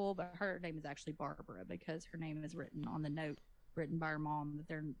the pool, but her name is actually Barbara because her name is written on the note written by her mom that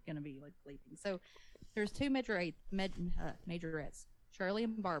they're going to be like leaving. So there's two majorettes, Shirley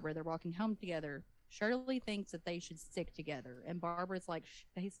and Barbara. They're walking home together. Shirley thinks that they should stick together, and Barbara's like,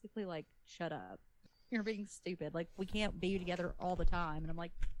 basically like, shut up. You're being stupid. Like, we can't be together all the time. And I'm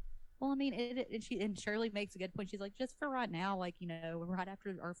like, well, I mean, and Shirley makes a good point. She's like, just for right now, like, you know, right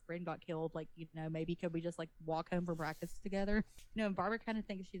after our friend got killed, like, you know, maybe could we just like walk home from practice together? You know, and Barbara kind of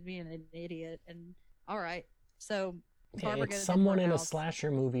thinks she's being an idiot. And all right, so Barbara goes someone in a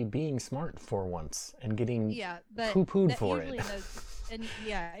slasher movie being smart for once and getting but poo-pooed for it.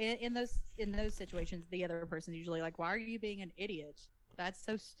 In those situations, the other person's usually like, why are you being an idiot? That's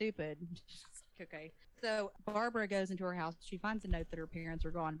so stupid. Okay. So Barbara goes into her house. She finds a note that her parents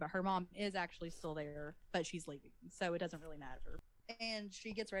are gone, but her mom is actually still there, but she's leaving. So it doesn't really matter. And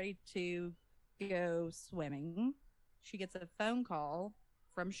she gets ready to go swimming. She gets a phone call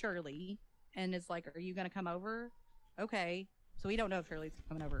from Shirley and is like, are you going to come over? Okay. So we don't know if Shirley's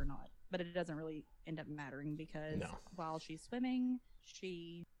coming over or not, but it doesn't really end up mattering because while she's swimming,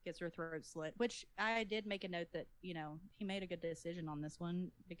 she gets her throat slit, which I did make a note that, you know, he made a good decision on this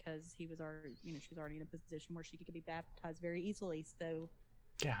one because he was already, you know, she was already in a position where she could be baptized very easily. So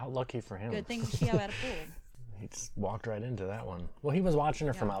yeah, how lucky for him. Good thing she had a pool. He just walked right into that one. Well, he was watching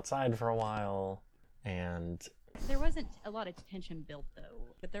her from outside for a while, and there wasn't a lot of tension built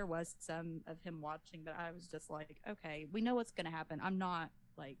though, but there was some of him watching. But I was just like, okay, we know what's going to happen. I'm not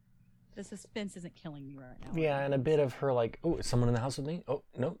like, the suspense isn't killing me right now. Yeah, and a bit of her like, oh, is someone in the house with me? Oh,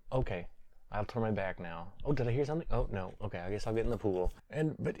 no, okay. I'll turn my back now. Oh, did I hear something? Oh, no. Okay, I guess I'll get in the pool.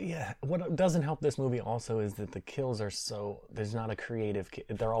 But yeah, what doesn't help this movie also is that the kills are so... There's not a creative...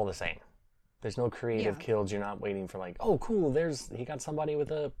 They're all the same. There's no creative kills. You're not waiting for like, oh, cool, he got somebody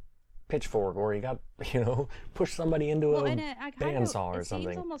with a pitchfork, or he got, pushed somebody into a bandsaw or something.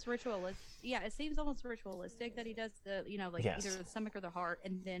 It seems almost ritualistic. Yeah, it seems almost ritualistic that he does the, either the stomach or the heart,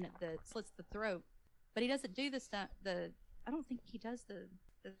 and then slits the throat. But he doesn't do I don't think he does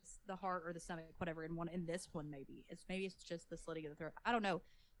the heart or the stomach, whatever, in this one. Maybe it's just the slitting of the throat. I don't know.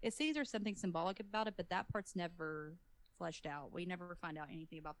 It seems there's something symbolic about it, but that part's never fleshed out. We never find out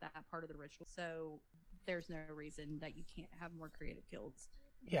anything about that part of the ritual. So there's no reason that you can't have more creative kills.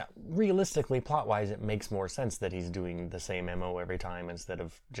 Yeah, realistically, plot-wise, it makes more sense that he's doing the same MO every time instead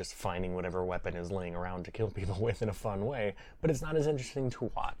of just finding whatever weapon is laying around to kill people with in a fun way. But it's not as interesting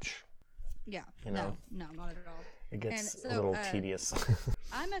to watch. Yeah, no, not at all. It gets a little tedious.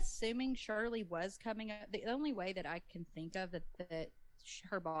 I'm assuming Shirley was coming up. The only way that I can think of that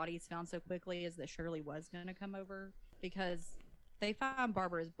her body is found so quickly is that Shirley was going to come over, because they found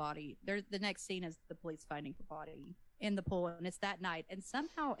Barbara's body. The next scene is the police finding her body in the pool, and it's that night. And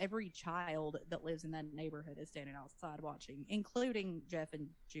somehow every child that lives in that neighborhood is standing outside watching, including Jeff and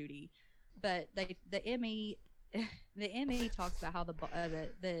Judy. But the ME talks about how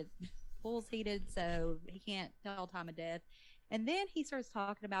the pool's heated, so he can't tell time of death. And then he starts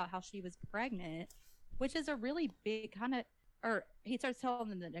talking about how she was pregnant, which is a really big or he starts telling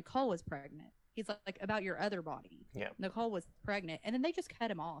them that Nicole was pregnant. He's like, about your other body. Yeah. Nicole was pregnant. And then they just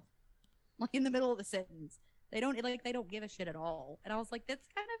cut him off, like in the middle of the sentence. They don't give a shit at all. And I was like, that's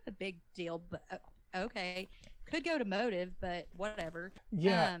kind of a big deal, but okay. Could go to motive, but whatever.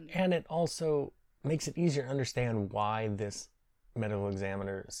 Yeah, and it also makes it easier to understand why this medical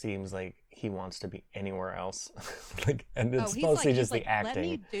examiner seems like he wants to be anywhere else. And it's mostly just the acting.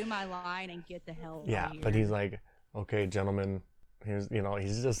 Let me do my line and get the hell out of here. But he's like, okay, gentlemen, here's,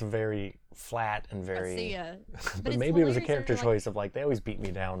 he's just very flat and very... See ya. But maybe it was a character choice of like, they always beat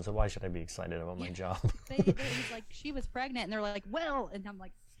me down, so why should I be excited about my job? He's like, she was pregnant, and they're like, well, and I'm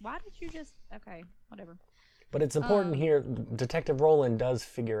like, why did you just... Okay, whatever. But it's important here, Detective Rowland does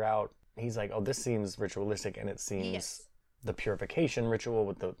figure out, he's like, oh, this seems ritualistic, and it seems... The purification ritual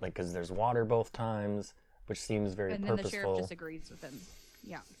with because there's water both times, which seems very purposeful. And then the sheriff just agrees with him.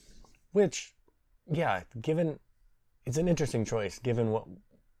 Yeah. Which, given, it's an interesting choice, given what,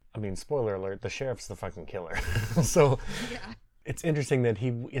 spoiler alert, the sheriff's the fucking killer. So, it's interesting that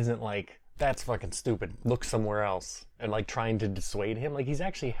he isn't like, that's fucking stupid, look somewhere else, and like trying to dissuade him. Like, he's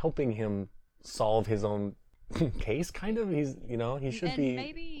actually helping him solve his own case, kind of. He's, he should be.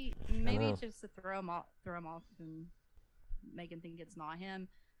 Maybe just to throw him off and make him think it's not him.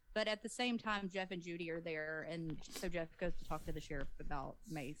 But at the same time, Jeff and Judy are there, and so Jeff goes to talk to the sheriff about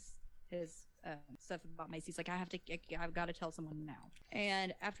Mace, his stuff about Mace. He's like, I've got to tell someone now.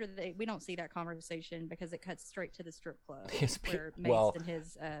 And after we don't see that conversation because it cuts straight to the strip club where Mace and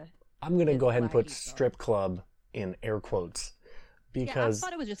his I'm gonna go ahead and put strip club in air quotes. Because I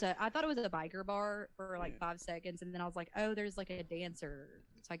thought it was a biker bar for like 5 seconds, and then I was like, oh, there's like a dancer.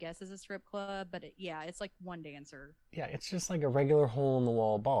 So I guess it's a strip club, but it's like one dancer. Yeah, it's just like a regular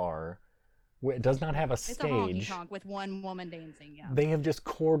hole-in-the-wall bar where it does not have a stage. It's a honky-tonk with one woman dancing, yeah. They have just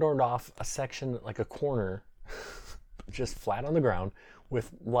cordored off a section, like a corner, just flat on the ground, with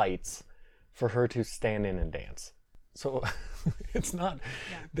lights for her to stand in and dance. So it's not...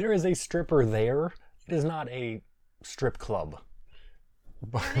 Yeah. There is a stripper there. It is not a strip club.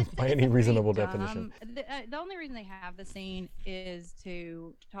 By any reasonable definition. The only reason they have the scene is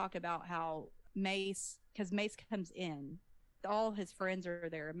to talk about how Mace, because Mace comes in, all his friends are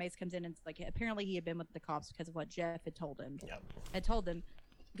there. Mace comes in and it's like, apparently he had been with the cops because of what Jeff had told him. Yep. Had told them,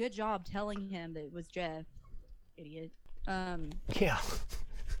 good job telling him that it was Jeff, idiot. Yeah.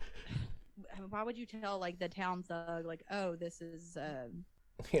 Why would you tell like the town thug, like, oh, this is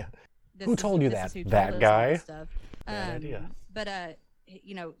yeah. Who told you that? That guy. Stuff. Bad idea. But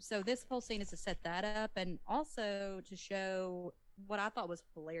so this whole scene is to set that up, and also to show what I thought was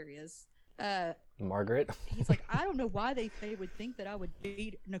hilarious. Margaret. He's like, I don't know why they would think that I would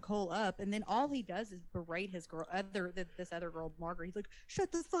beat Nicole up, and then all he does is berate his girl, this other girl, Margaret. He's like,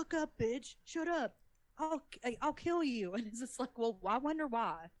 shut the fuck up, bitch! Shut up! I'll kill you. And it's just like, well, I wonder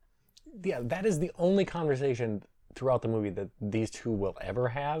why. Yeah, that is the only conversation throughout the movie that these two will ever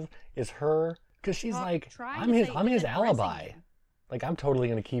have is her, because she's like, I'm his alibi. Like, I'm totally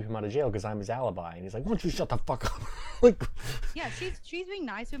going to keep him out of jail because I'm his alibi. And he's like, why don't you shut the fuck up? Like, Yeah, she's being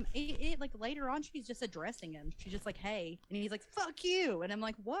nice to him. Like later on, she's just addressing him. She's just like, "Hey," and he's like, "Fuck you," and I'm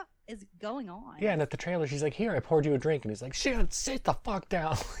like, "What is going on?" yeah, and at the trailer, she's like, here, I poured you a drink. And he's like, shit, sit the fuck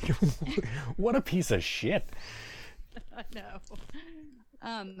down. What a piece of shit. I know.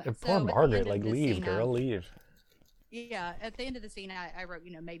 And So poor at the Margaret, end of like, the leave, scene, girl, leave. Yeah, at the end of the scene, I wrote,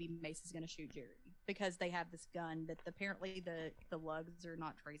 maybe Mace is going to shoot Jerry because they have this gun that apparently the lugs are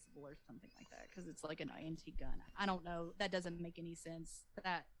not traceable or something like that because it's like an antique gun. I don't know. That doesn't make any sense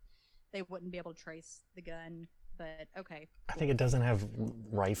that they wouldn't be able to trace the gun, but okay. I think it doesn't have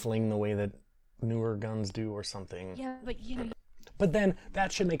rifling the way that newer guns do or something. Yeah, but But then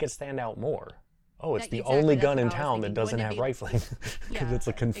that should make it stand out more. Oh, it's That- the exactly, only that's gun what in I was town that thinking. doesn't Wouldn't have it be- rifling because Yeah, it's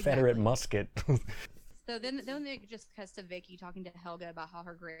a Confederate exactly. musket. So then it just cuts to Vicky talking to Helga about how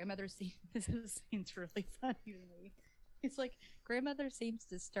her grandmother seems. This seems really funny to me. It's like grandmother seems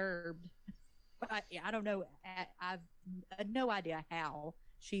disturbed. But I don't know. I've no idea how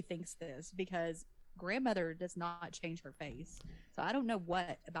she thinks this because grandmother does not change her face. So I don't know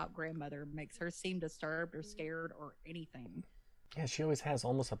what about grandmother makes her seem disturbed or scared or anything. Yeah, she always has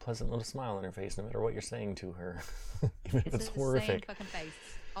almost a pleasant little smile on her face, no matter what you're saying to her, even if it's the same horrific. fucking face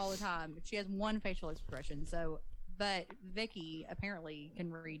all the time. She has one facial expression. So, but Vicky apparently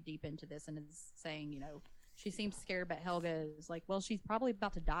can read deep into this and is saying, she seems scared, but Helga is like, well, she's probably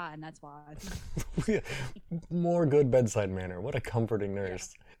about to die, and that's why. More good bedside manner. What a comforting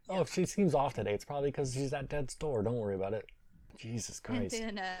nurse. Yeah. Oh, if she seems off today, it's probably because she's at death's door. Don't worry about it. Jesus Christ.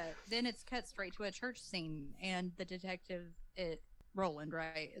 And then it's cut straight to a church scene, and the detective, Roland,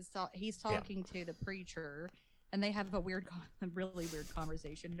 right? He's talking to the preacher, and they have a really weird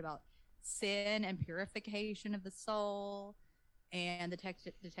conversation about sin and purification of the soul. And the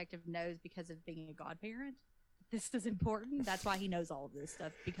detective knows because of being a godparent. This is important. That's why he knows all of this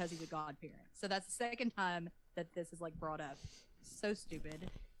stuff, because he's a godparent. So that's the second time that this is like brought up. So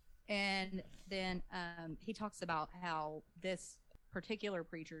stupid. And then he talks about how this particular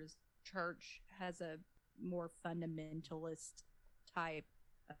preacher's church has a more fundamentalist type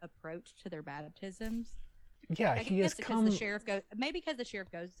approach to their baptisms. Yeah, I he guess has because come. the sheriff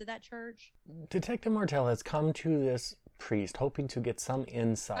goes to that church. Detective Martell has come to this priest hoping to get some I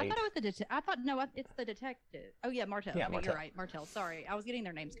insight. thought it was it's the detective. Oh yeah, Martell. Yeah, Okay, Martell. You're right, Martell. Sorry, I was getting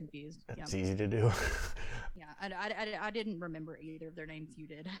their names confused. It's easy to do. Yeah, I didn't remember either of their names. You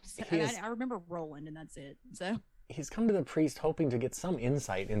did. I remember Roland, and that's it. So He's come to the priest hoping to get some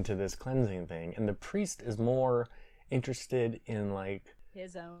insight into this cleansing thing, and the priest is more interested in like.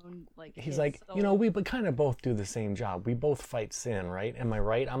 his own He's his like, soul. we kind of both do the same job. We both fight sin, right? Am I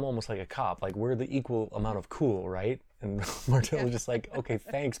right? I'm almost like a cop. Like, we're the equal amount of cool, right? And Martell is just like, okay,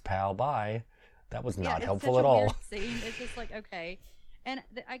 thanks, pal. Bye. That was not it's helpful such at a all. weird scene. It's just like, okay, and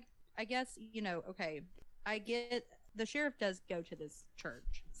I guess okay, I get the sheriff does go to this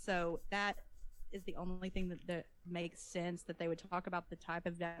church, so that is the only thing that makes sense that they would talk about the type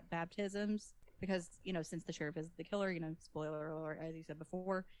of baptisms. Because, since the sheriff is the killer, spoiler alert, as you said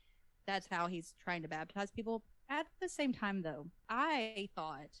before, that's how he's trying to baptize people. At the same time, though, I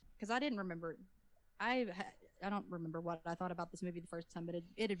thought, because I didn't remember, I don't remember what I thought about this movie the first time, but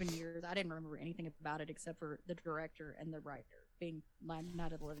it had been years. I didn't remember anything about it except for the director and the writer being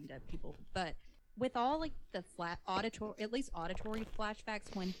Night of the Living Dead people. But with all like the auditory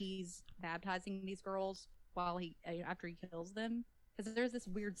flashbacks when he's baptizing these girls after he kills them, because there's this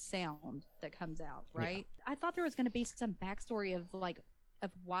weird sound that comes out, right? Yeah. I thought there was going to be some backstory of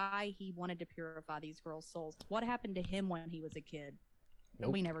why he wanted to purify these girls' souls. What happened to him when he was a kid?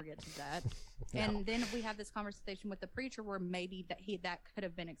 Nope. We never get to that. No. And then we have this conversation with the preacher where maybe that could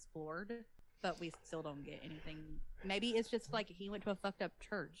have been explored, but we still don't get anything. Maybe it's just like he went to a fucked up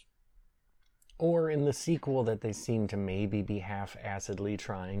church. Or in the sequel that they seem to maybe be half-assedly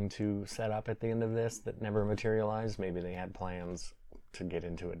trying to set up at the end of this that never materialized. Maybe they had plans to get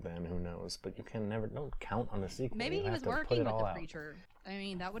into it then, who knows? But don't count on a sequel. Maybe You he have was to put working it with all the out. preacher. I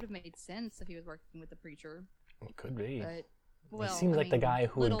mean, that would have made sense if he was working with the preacher. It could be. But, he seems like the guy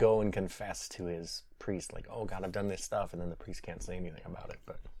who would go and confess to his priest, like, oh God, I've done this stuff, and then the priest can't say anything about it.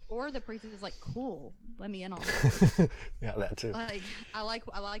 But or the priest is like, cool, let me in on it. yeah, that too. Like, I like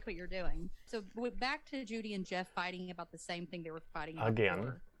what you're doing. So back to Judy and Jeff fighting about the same thing they were fighting about Again.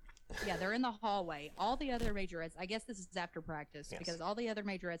 before. Yeah, they're in the hallway. All the other majorettes, I guess this is after practice, Yes. because all the other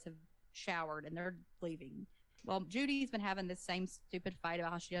majorettes have showered and they're leaving. Well, Judy's been having this same stupid fight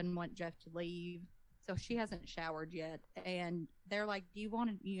about how she doesn't want Jeff to leave. So she hasn't showered yet. And they're like, Judy,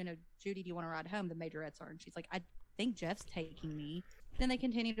 do you want to ride home? The majorettes are. And she's like, I think Jeff's taking me. Then they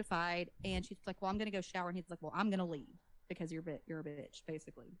continue to fight. And she's like, well, I'm going to go shower. And he's like, well, I'm going to leave. because you're a bitch,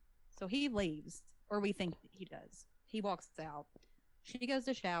 basically. So he leaves, or we think he does. He walks out. She goes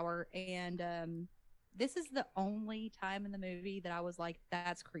to shower, and this is the only time in the movie that I was like,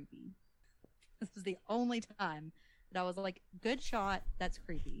 that's creepy. This is the only time that I was like, good shot, that's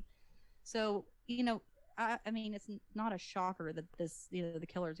creepy. So, I mean, it's not a shocker that this, the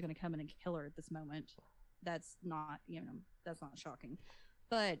killer is going to come in and kill her at this moment. That's not, that's not shocking.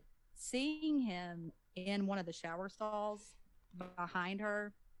 But seeing him in one of the shower stalls behind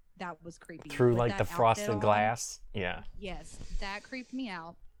her, that was creepy. Through With like the that frosted outfit on, glass. Yeah. yes, that creeped me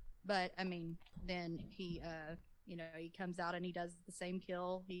out. But I mean, then he he comes out and he does the same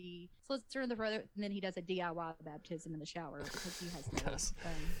kill. He slits her in the throat, and then he does a DIY baptism in the shower because he has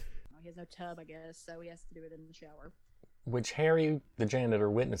he has no tub, I guess, so he has to do it in the shower. Which Harry, the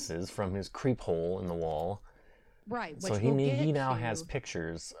janitor, witnesses from his creep hole in the wall. Right. So he now has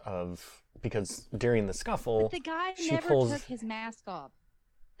pictures of, because during the scuffle, but the guy never took his mask off.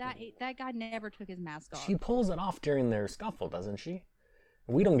 That guy never took his mask off. She pulls it off during their scuffle, doesn't she?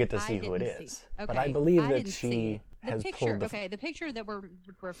 We don't get to see who it is, okay, but I believe that didn't she has pulled the picture that we're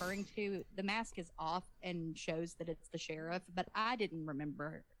referring to, the mask is off and shows that it's the sheriff, but I didn't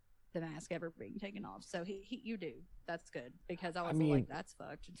remember the mask ever being taken off. So you do. That's good, because I was like, that's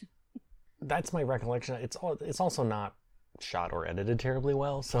fucked. That's my recollection. It's also not shot or edited terribly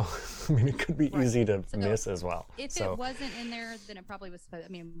well, so I mean, it could be easy to miss as well. If it wasn't in there, then it probably was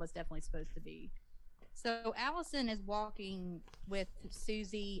was definitely supposed to be. So Allison is walking with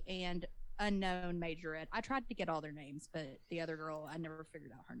Susie and unknown majorette. I tried to get all their names, but the other girl, I never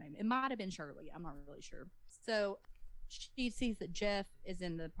figured out her name. It might have been Shirley. I'm not really sure. So she sees that Jeff is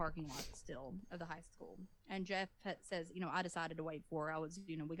in the parking lot still of the high school. And Jeff says, I decided to wait for her.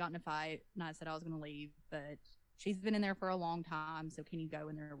 We got in a fight, and I said I was going to leave, but she's been in there for a long time, so can you go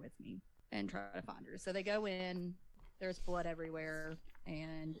in there with me and try to find her? So they go in. There's blood everywhere,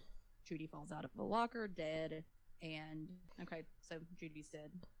 and Judy falls out of the locker dead. And okay, so Judy's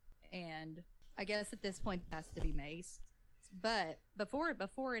dead, and I guess at this point it has to be maced. But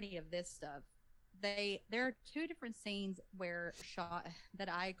before any of this stuff, there are two different scenes where shot that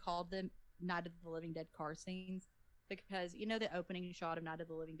I called them Night of the Living Dead car scenes, because the opening shot of Night of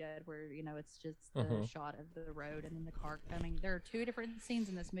the Living Dead where it's just the shot of the road and then the car coming. There are two different scenes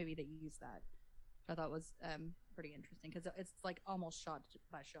in this movie that use that, which I thought was pretty interesting, because it's like almost shot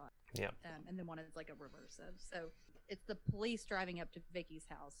by shot. Yeah. And then one is like a reverse of. So it's the police driving up to Vicky's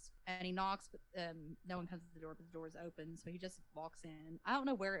house, and he knocks, but no one comes to the door, but the door's open, so he just walks in. I don't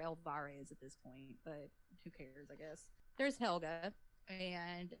know where Elvira is at this point, but who cares, I guess. There's Helga,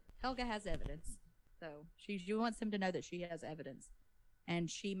 and Helga has evidence. So she wants him to know that she has evidence, and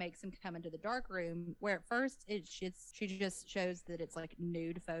she makes him come into the dark room, where at first she just shows that it's like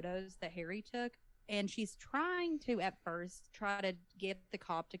nude photos that Harry took. And she's trying to, at first, try to get the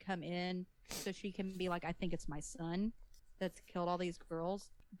cop to come in so she can be like, I think it's my son that's killed all these girls.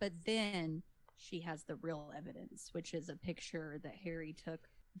 But then she has the real evidence, which is a picture that Harry took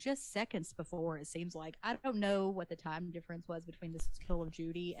just seconds before, it seems like. I don't know what the time difference was between this kill of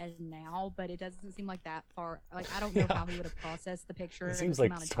Judy and now, but it doesn't seem like that far. Like, I don't know how he would have processed the picture. It seems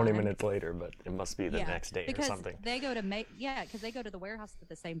like 20 minutes later, but it must be the next day or something. They go to because they go to the warehouse at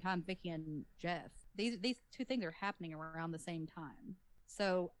the same time, Vicky and Jeff. These two things are happening around the same time.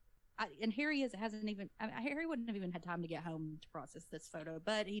 So, Harry Harry wouldn't have even had time to get home to process this photo,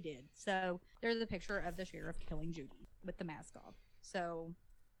 but he did. So there's a picture of the sheriff killing Judy with the mask off. So.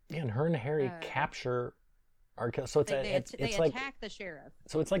 Yeah, and her and Harry capture our kill. So they attack the sheriff.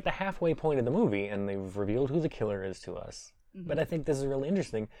 So it's like the halfway point of the movie, and they've revealed who the killer is to us. Mm-hmm. But I think this is really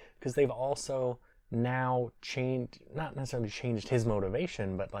interesting because they've also now not necessarily changed his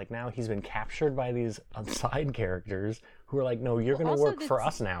motivation, but like now he's been captured by these side characters who are like, no, you're going to work for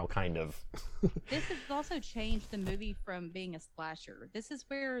us now, kind of. This has also changed the movie from being a slasher. This is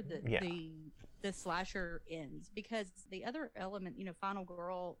where the slasher ends, because the other element, Final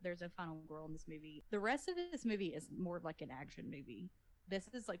Girl, there's a Final Girl in this movie. The rest of this movie is more of like an action movie. This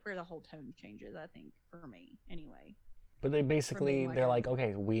is like where the whole tone changes, I think, for me, anyway. But they basically, they're like,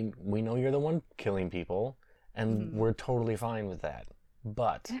 okay, we know you're the one killing people, and we're totally fine with that.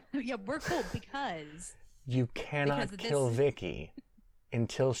 But yeah, we're cool because you cannot kill Vicky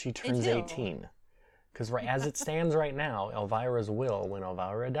until she turns 18. Because as it stands right now, Elvira's will, when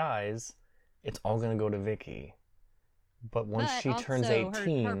Elvira dies, it's all going to go to Vicky. But once she turns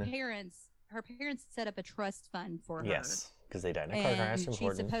 18... Her parents set up a trust fund for her. Yes, because they died in a car crash. And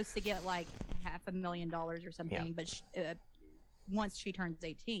she's supposed to get like $500,000 or something, but once she turns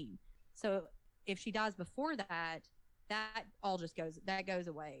 18. So if she dies before that all just goes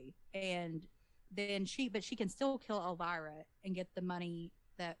away. And then she can still kill Elvira and get the money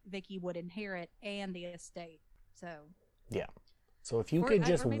that Vicky would inherit and the estate. So yeah. So if you could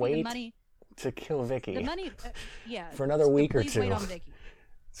just wait to kill Vicky, the money, for another week or please two, wait on Vicky.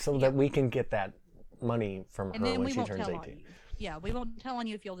 so that we can get that money from And her then when we she won't turns tell on 18. you. Yeah, we won't tell on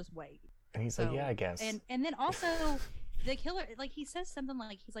you if you'll just wait. And he's like, yeah, I guess. And then also the killer, like, he says something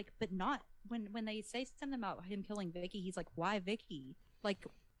like, he's like, but not when they say something about him killing Vicky, he's like, why Vicky? Like,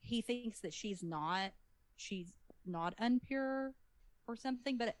 he thinks that she's not unpure or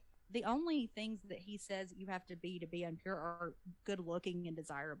something, but the only things that he says you have to be unpure are good looking and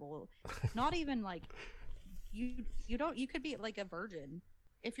desirable. Not even like you could be like a virgin.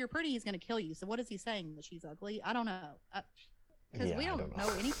 If you're pretty, he's going to kill you. So what is he saying? That she's ugly? I don't know. Because we don't know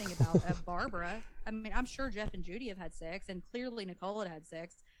anything about Barbara. I mean, I'm sure Jeff and Judy have had sex, and clearly Nicole had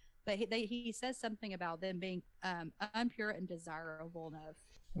sex. But he says something about them being unpure and desirable enough.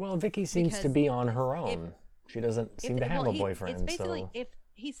 Well, Vicky seems to be on her own. She doesn't seem to have a boyfriend. It's basically so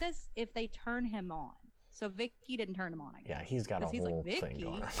he says if they turn him on. So Vicky didn't turn him on, I guess. Yeah, he's got a whole thing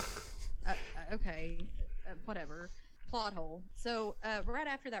going on. Okay, whatever. Plot hole. So right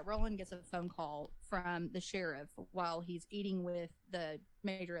after that, Roland gets a phone call from the sheriff while he's eating with the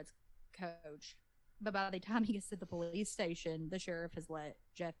majorette's coach. But by the time he gets to the police station, the sheriff has let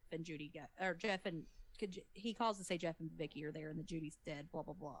Jeff and Judy go. Or Jeff and... He calls to say Jeff and Vicky are there and the Judy's dead, blah,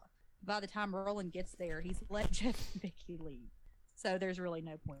 blah, blah. By the time Roland gets there, he's let Jeff and Vicky leave. So there's really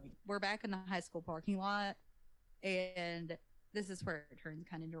no point. We're back in the high school parking lot, and this is where it turns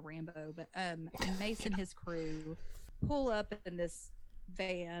kind of into Rambo. But Mace and his crew pull up in this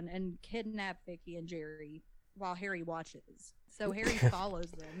van and kidnap Vicky and Jerry while Harry watches. So Harry follows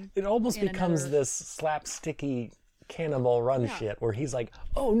them. It almost becomes this slapsticky Cannonball Run shit where he's like,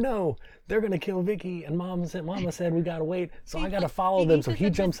 oh no, they're gonna kill Vicky, and Mama said we gotta wait, so I gotta follow them. So he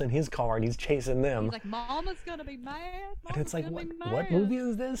jumps in his car and he's chasing them. He's like, Mama's gonna be mad. And it's like, what movie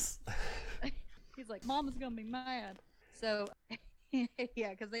is this? He's like, Mama's gonna be mad. So yeah,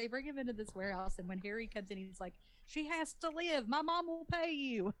 because they bring him into this warehouse, and when Harry comes in, he's like, she has to live. My mom will pay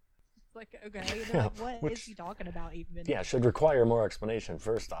you. It's like, okay, like, what is he talking about even? Yeah, should require more explanation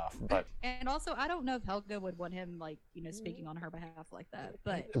first off, but and also I don't know if Helga would want him, like, speaking on her behalf like that,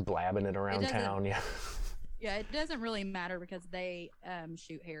 but blabbing it around town. Yeah it doesn't really matter because they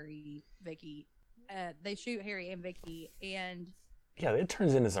shoot Harry, Vicky, they shoot Harry and Vicky, and yeah, it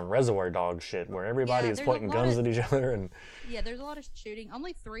turns into some Reservoir Dog shit where everybody is pointing guns at each other. And yeah, there's a lot of shooting.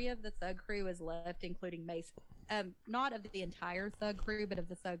 Only 3 of the thug crew is left, including Mace. Not of the entire thug crew, but of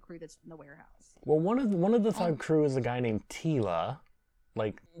the thug crew that's in the warehouse. Well, one of the thug crew is a guy named Tila,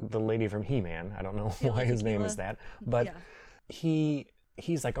 like the lady from He-Man. I don't know why his name is that, but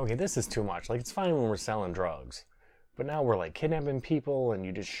he's like, okay, this is too much. Like, it's fine when we're selling drugs, but now we're like kidnapping people, and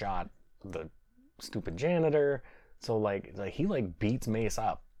you just shot the stupid janitor. So like he like beats Mace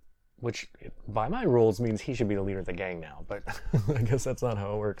up, which by my rules means he should be the leader of the gang now. But I guess that's not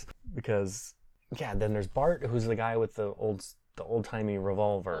how it works, because yeah, then there's Bart, who's the guy with the old-timey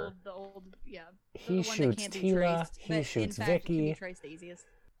revolver. He shoots Tila, he shoots Vicky,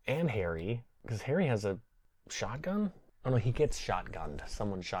 and Harry, because Harry has a shotgun. Oh no, he gets shotgunned.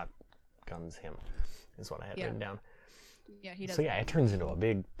 Someone shotguns him, is what I had written down. Yeah, he does. So yeah, it turns into a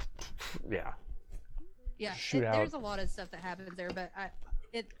big shootout. There's a lot of stuff that happens there, but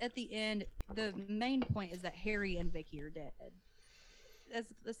at the end, the main point is that Harry and Vicky are dead.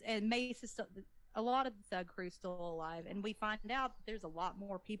 And Mace is still... A lot of the thug crew is still alive, and we find out that there's a lot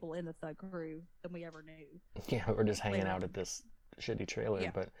more people in the thug crew than we ever knew. Yeah, we're just hanging out at this shitty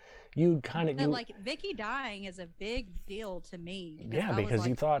trailer, but you kind of... like, Vicky dying is a big deal to me. Yeah, because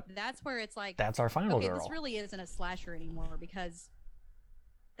you thought... That's where it's like... That's our final girl. This really isn't a slasher anymore, because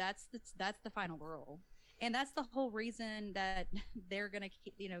that's the final girl. And that's the whole reason that they're going to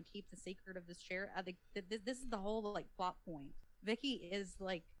keep the secret of this sheriff. I think this is the whole, like, plot point. Vicky is,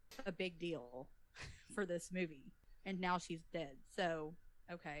 like, a big deal for this movie, and now she's dead. So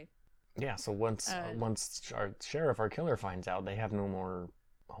okay. Yeah. So once our killer finds out, they have no more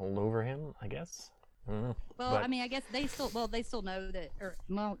hold over him, I guess. I don't know. Well, I mean, I guess they still know that,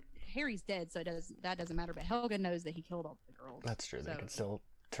 Harry's dead, so that doesn't matter. But Helga knows that he killed all the girls. That's true. So, they could still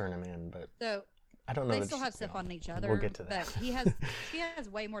turn him in, but I don't know. They still have stuff on each other. We'll get to that. But she has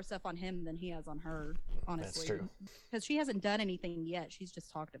way more stuff on him than he has on her, honestly. That's true. Because she hasn't done anything yet. She's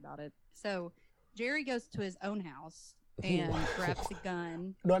just talked about it. So Jerry goes to his own house and grabs a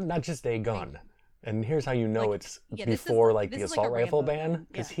gun. Not just a gun. And here's how you know it's before the assault rifle ban,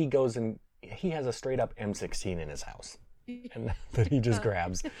 because he goes and he has a straight up M16 in his house, and that he just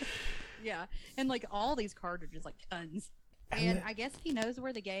grabs. Yeah, and like all these cartridges, like tons. And I guess he knows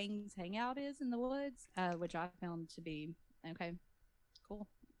where the gang's hangout is in the woods, which I found to be okay, cool.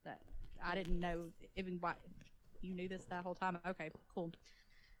 That I didn't know even why you knew this that whole time. Okay, cool.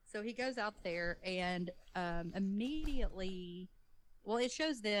 So he goes out there and immediately, well, it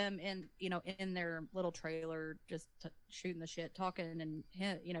shows them in their little trailer just shooting the shit, talking, and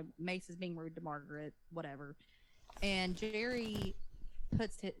Mace is being rude to Margaret, whatever. And Jerry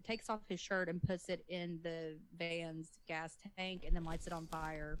takes off his shirt and puts it in the van's gas tank and then lights it on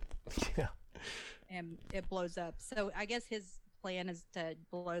fire. Yeah. And it blows up. So I guess his plan is to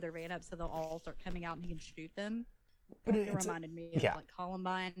blow their van up so they'll all start coming out and he can shoot them. But it reminded me of like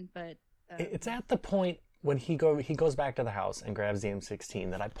Columbine, but it's at the point when he goes back to the house and grabs the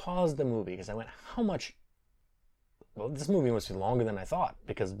M16 that I paused the movie because I went, how much? Well, this movie must be longer than I thought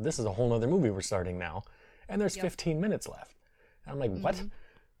because this is a whole other movie we're starting now, and there's 15 minutes left. And I'm like, what?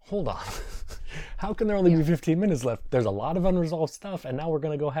 Hold on. How can there only be 15 minutes left? There's a lot of unresolved stuff, and now we're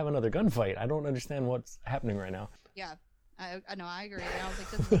going to go have another gunfight. I don't understand what's happening right now. Yeah, I know, I agree. And I was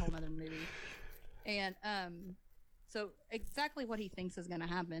like, this is a whole other movie. And so exactly what he thinks is going to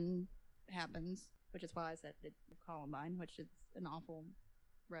happen happens, which is why I said Columbine, which is an awful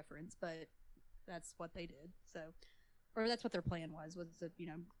reference, but that's what they did. So, or that's what their plan was to,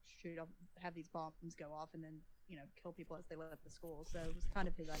 shoot off, have these bombs go off and then, kill people as they left the school. So it was kind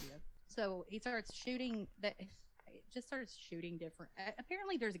of his idea. So he starts shooting just starts shooting different.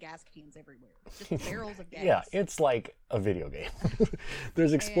 Apparently there's gas cans everywhere. Just barrels of gas. Yeah, it's like a video game.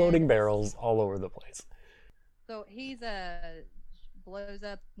 There's exploding barrels all over the place. So he's blows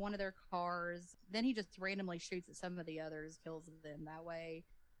up one of their cars. Then he just randomly shoots at some of the others, kills them that way.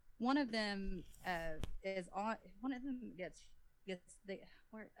 One of them gets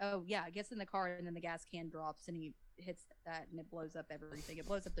in the car and then the gas can drops and he hits that and it blows up everything. It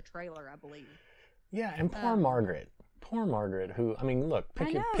blows up the trailer, I believe. Yeah, and poor Margaret, who, I mean, look,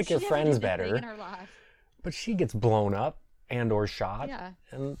 pick your friends better, but she gets blown up and or shot,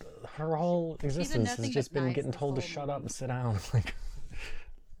 and her whole existence has just been getting told to shut up and sit down. Like,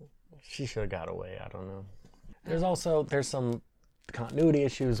 she should have got away. I don't know. There's some continuity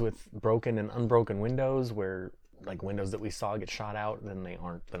issues with broken and unbroken windows where, like, windows that we saw get shot out, then they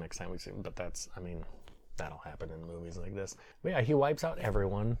aren't the next time we see them. But that'll happen in movies like this. But yeah, he wipes out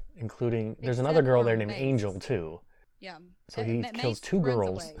everyone, including there's another girl there named Angel too. Yeah. So he kills two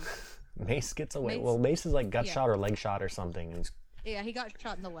girls. Mace gets away. Mace is like gut shot or leg shot or something. He got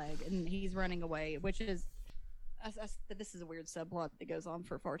shot in the leg and he's running away, which is this is a weird subplot that goes on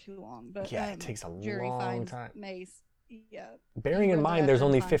for far too long. But yeah, it takes a Jerry long finds time. Mace. Yeah. Bearing in mind, there's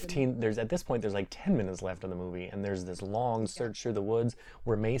only 15. At this point, there's like 10 minutes left of the movie, and there's this long search through the woods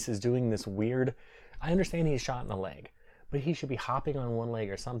where Mace is doing this weird. I understand he's shot in the leg, but he should be hopping on one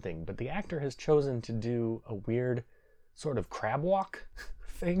leg or something. But the actor has chosen to do a weird sort of crab walk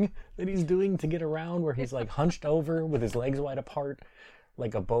thing that he's doing to get around, where he's like hunched over with his legs wide apart,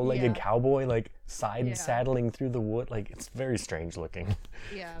 like a bow-legged cowboy, like saddling through the wood. Like, it's very strange looking.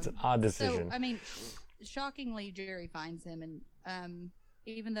 Yeah. It's an odd decision. So, I mean, shockingly, Jerry finds him, and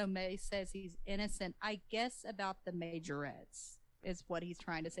even though Mace says he's innocent, I guess about the majorettes is what he's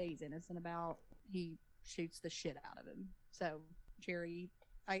trying to say he's innocent about. He shoots the shit out of him. So Jerry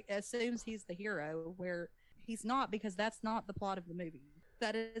assumes he's the hero, where he's not, because that's not the plot of the movie.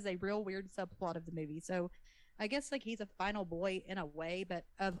 That is a real weird subplot of the movie. So I guess like he's a final boy in a way, but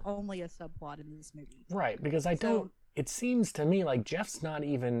of only a subplot in this movie. Right, because it seems to me like Jeff's not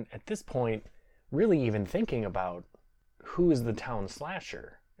even at this point really even thinking about who is the town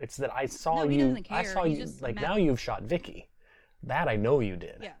slasher. It's that I saw you like, now you've shot Vicky. That I know you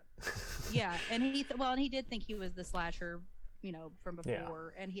did. Yeah. Yeah, and he did think he was the slasher, from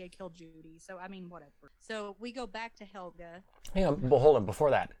before, and he had killed Judy. So I mean, whatever. So we go back to Helga. Hang on, but hold on.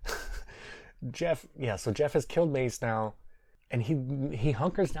 Before that, Jeff has killed Mace now, and he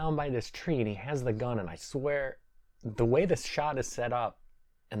hunkers down by this tree and he has the gun. And I swear, the way this shot is set up,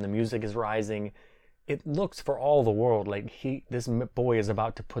 and the music is rising, it looks for all the world like this boy is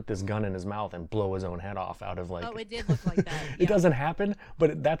about to put this gun in his mouth and blow his own head off out of like... Oh, it did look like that. It doesn't happen,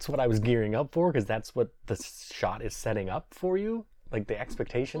 but that's what I was gearing up for, because that's what the shot is setting up for you. Like the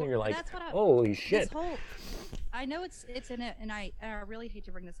expectation, and you're like, holy shit. I know it's in it, and I really hate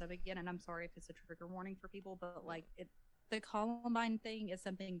to bring this up again, and I'm sorry if it's a trigger warning for people, but like the Columbine thing is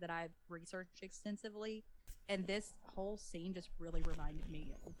something that I've researched extensively. And this whole scene just really reminded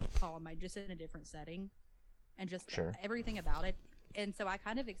me of Columbine, just in a different setting, and just everything about it. And so I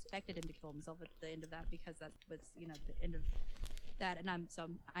kind of expected him to kill himself at the end of that, because that was, the end of that, and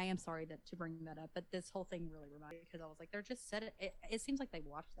I am sorry to bring that up, but this whole thing really reminded me because I was like, they're just said it. It seems like they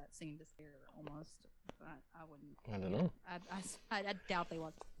watched that scene this year almost. But I wouldn't. I don't know. I doubt they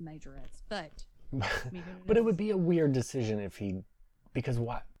watched Majorettes, but But it would be a weird decision if he, because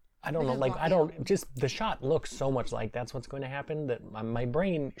what? I don't know. Like, I don't, just the shot looks so much like that's what's going to happen that my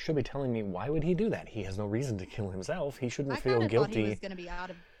brain should be telling me, why would he do that? He has no reason to kill himself. He shouldn't feel guilty. I thought he was going to be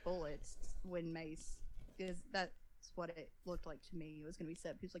out of bullets when Mace, because that's what it looked like to me. It was going to be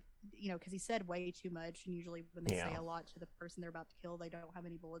set. He was like, because he said way too much, and usually when they say a lot to the person they're about to kill, they don't have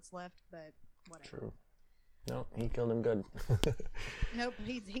any bullets left, but whatever. True. No, he killed him good. Nope,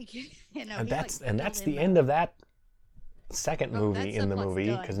 that's the end of that second movie in the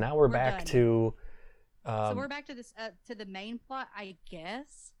movie, because now we're back to so we're back to this to the main plot, I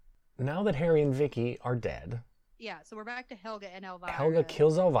guess. Now that Harry and Vicky are dead, so we're back to Helga and Elvira. Helga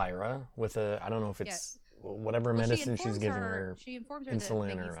kills Elvira with I don't know if it's whatever medicine she's giving her. She informs her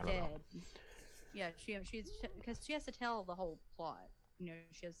insulin that or I don't dead. know. Yeah, she's because she has to tell the whole plot.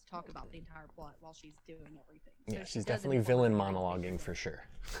 She has to talk about the entire plot while she's doing everything. So yeah, she's definitely villain monologuing for sure.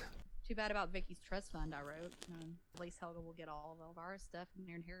 Too bad about Vicky's trust fund, I wrote. At least Helga will get all of Elvira's stuff and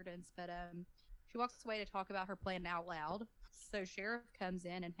their inheritance. But she walks away to talk about her plan out loud. So Sheriff comes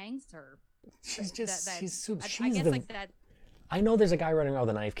in and hangs her. She's just, she's I guess like that. I know there's a guy running around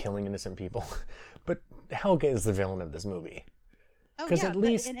with a knife killing innocent people, but Helga is the villain of this movie. Because at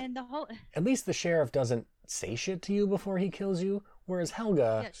least the sheriff doesn't say shit to you before he kills you, whereas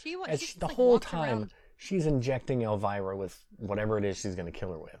Helga, the whole time, around. She's injecting Elvira with whatever it is she's going to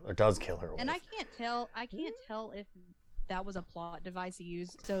kill her with, or does kill her with. And I can't tell if that was a plot device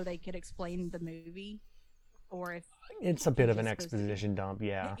used so they could explain the movie, or if it's a bit of an exposition dump.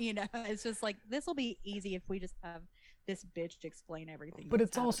 Yeah, it's just like, this will be easy if we just have this bitch explain everything. But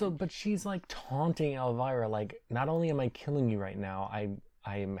it's also, but she's like taunting Elvira, like, not only am I killing you right now,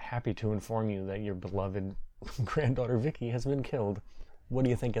 I am happy to inform you that your beloved granddaughter Vicky has been killed. What do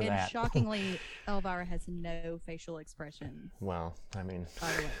you think of that? And shockingly, Elvira has no facial expression. Well, I mean,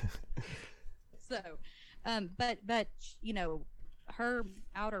 by the way. So, but her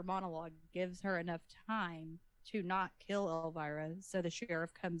outer monologue gives her enough time to not kill Elvira. So the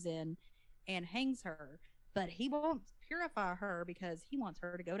sheriff comes in and hangs her. But he won't purify her because he wants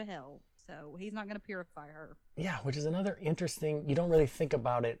her to go to hell. So he's not going to purify her. Yeah, which is another interesting... You don't really think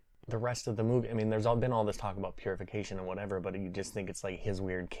about it the rest of the movie. I mean, there's been all this talk about purification and whatever, but you just think it's like his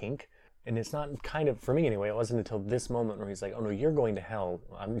weird kink. And it's not kind of... For me, anyway, it wasn't until this moment where he's like, oh, no, you're going to hell.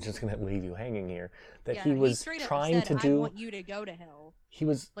 I'm just going to leave you hanging here. That he was trying to do... I want you to go to hell. He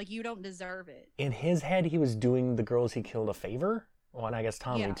was... Like, you don't deserve it. In his head, he was doing the girls he killed a favor. Well, and I guess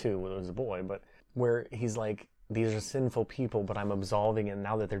Tommy, too, it was a boy, but... Where he's like, these are sinful people, but I'm absolving, and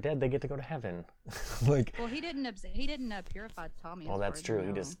now that they're dead, they get to go to heaven. Like, well, he didn't purify Tommy. Well, that's true.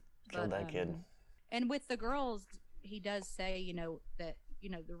 He just killed that kid. And with the girls, he does say, that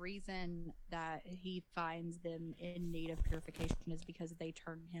the reason that he finds them in need of purification is because they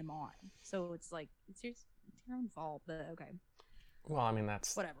turn him on. So it's like it's your own fault. But okay. Well, I mean,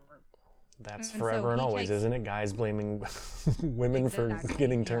 that's whatever. That's forever and always, isn't it? Guys blaming women for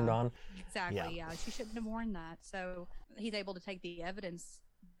getting turned on. Exactly, yeah. She shouldn't have worn that. So he's able to take the evidence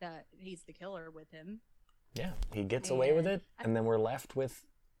that he's the killer with him. Yeah, he gets away with it, and then we're left with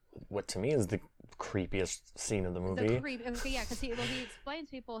what to me is the creepiest scene of the movie. Because he explains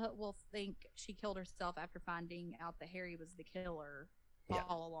people will think she killed herself after finding out that Harry was the killer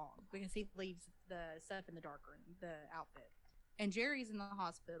all along, because he leaves the stuff in the dark room, the outfit. And Jerry's in the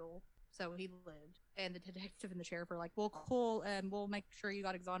hospital. So he lived, and the detective and the sheriff are like, well, cool, we'll make sure you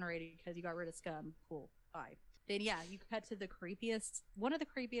got exonerated because you got rid of scum. Cool, bye. Then, you cut to one of the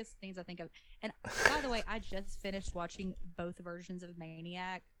creepiest things I think of. And by the way, I just finished watching both versions of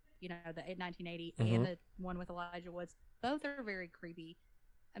Maniac, the 1980 and the one with Elijah Woods. Both are very creepy.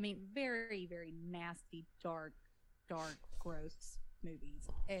 I mean, very, very nasty, dark, gross movies.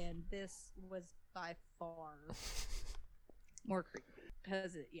 And this was by far more creepy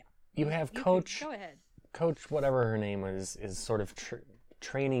because, You have Coach, whatever her name is sort of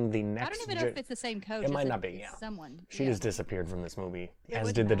training the next... I don't even know if it's the same coach. It might not be, someone. She just disappeared from this movie,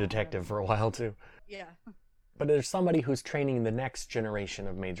 as did the detective for a while, too. Yeah. But there's somebody who's training the next generation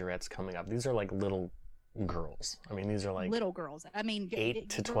of majorettes coming up. These are like little girls. I mean, these are like... Little girls. I mean... 8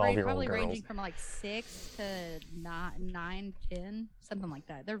 to 12-year-old girls. Probably ranging from like 6 to 9, 10, something like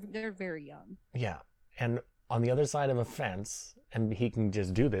that. They're very young. Yeah. And on the other side of a fence... and he can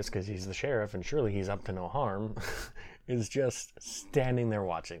just do this because he's the sheriff and surely he's up to no harm, is just standing there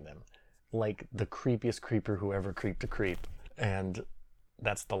watching them. Like the creepiest creeper who ever creeped a creep. And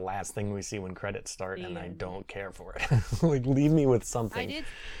that's the last thing we see when credits start, and I Yeah. don't care for it. Like, leave me with something.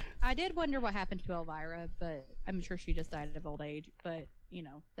 I did wonder what happened to Elvira, but I'm sure she just died of old age. But you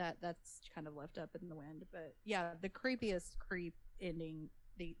know that's kind of left up in the wind. But yeah, the creepiest creep ending.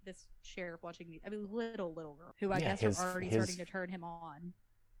 This sheriff watching. I mean, little girl who I Yeah, guess are already starting to turn him on.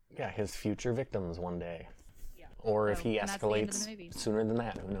 Yeah, his future victims one day. Yeah. Or if So, he and that's the end of the escalates movie. sooner than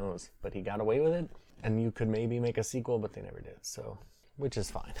that, who knows? But he got away with it, and you could maybe make a sequel, but they never did. So, which is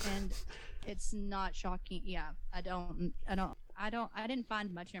fine. And it's not shocking. Yeah, I didn't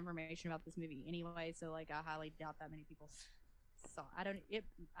find much information about this movie anyway, so like I highly doubt that many people saw. I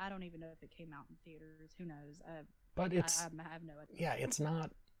don't even know if it came out in theaters. Who knows? But it's I have no idea. yeah, it's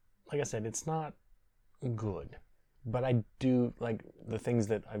not, like I said, it's not good. But I do, like the things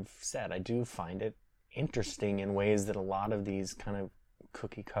that I've said, I do find it interesting in ways that a lot of these kind of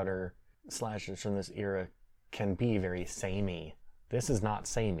cookie cutter slashers from this era can be very samey. This is not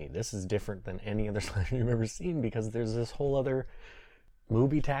samey. This is different than any other slasher you've ever seen, because there's this whole other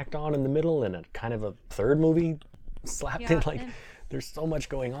movie tacked on in the middle and a kind of a third movie slapped in. Like, there's so much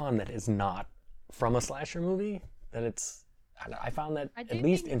going on that is not from a slasher movie that I found that at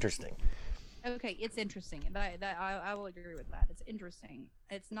least interesting. Okay, it's interesting. I will agree with that. It's interesting.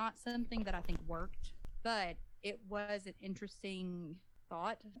 It's not something that I think worked, but it was an interesting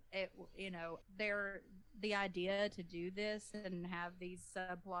thought. The idea to do this and have these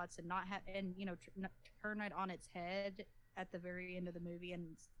subplots and not have, and turn it on its head at the very end of the movie, and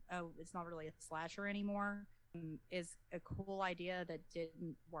it's not really a slasher anymore, is a cool idea that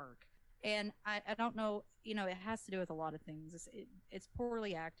didn't work. And I don't know, it has to do with a lot of things. It's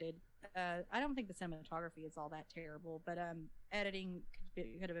poorly acted. I don't think the cinematography is all that terrible, but editing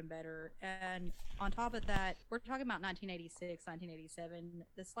could have been better. And on top of that, we're talking about 1986, 1987.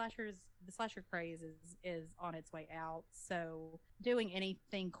 The slasher craze is on its way out. So doing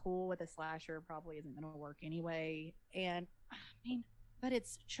anything cool with a slasher probably isn't going to work anyway. And I mean, but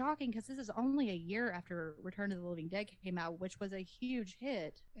it's shocking because this is only a year after Return of the Living Dead came out, which was a huge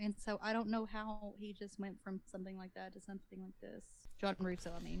hit. And so I don't know how he just went from something like that to something like this. John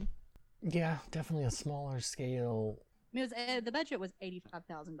Russo, I mean. Yeah, definitely a smaller scale. I mean, the budget was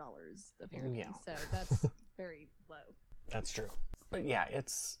 $85,000 apparently, Yeah. so that's very low. That's true. But yeah,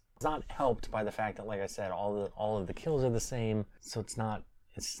 it's not helped by the fact that, like I said, all of the kills are the same, so it's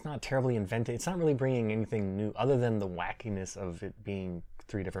just not terribly inventive. It's not really bringing anything new other than the wackiness of it being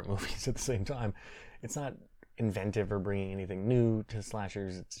 3 different movies at the same time. It's not inventive or bringing anything new to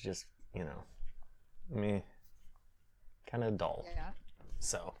slashers. It's just, kind of dull. Yeah.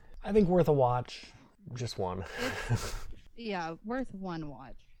 So I think worth a watch. Just one. Yeah, worth one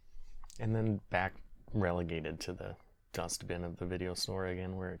watch. And then back relegated to the dustbin of the video store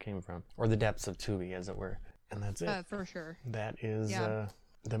again, where it came from. Or the depths of Tubi, as it were. And that's it. For sure. That is Yeah.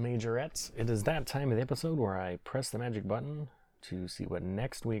 the majorettes. It is that time of the episode where I press the magic button to see what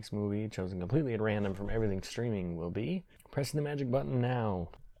next week's movie, chosen completely at random from everything streaming, will be. Pressing the magic button now.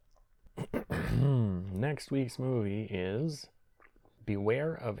 Next week's movie is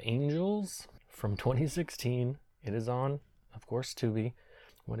Beware of Angels from 2016. It is on, of course, Tubi.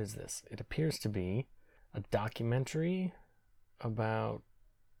 What is this? It appears to be a documentary about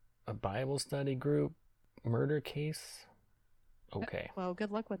a Bible study group murder case. Okay. Well,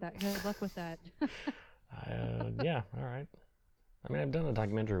 good luck with that. Good luck with that. Yeah, all right. I mean, I've done a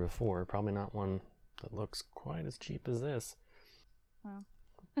documentary before, probably not one that looks quite as cheap as this. Well.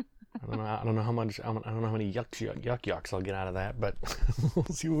 I don't know how many yucks I'll get out of that, but we'll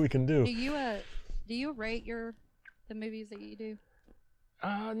see what we can do. Do you rate the movies that you do?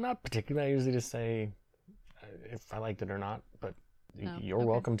 Not particularly. I usually just say if I liked it or not, but you're okay.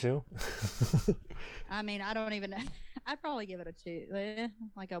 welcome to. I mean, I don't even. I'd probably give it a 2,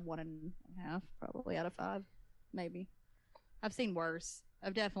 like a 1.5, probably out of 5, maybe. I've seen worse.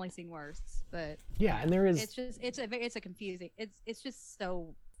 I've definitely seen worse, but yeah, and there is. It's a confusing. It's just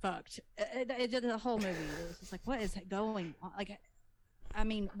so fucked. The whole movie is just like, what is going on? Like, I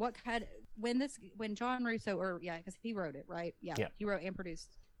mean, what kind? When John Russo, because he wrote it, right? Yeah, he wrote and produced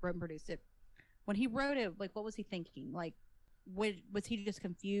it. When he wrote it, like, what was he thinking? Like, was he just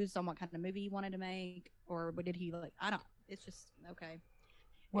confused on what kind of movie he wanted to make, or did he like? I don't. It's just okay.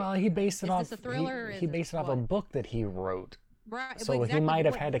 Well, he based it off. Is this a thriller? He based it off a book that he wrote. Right. So exactly. he might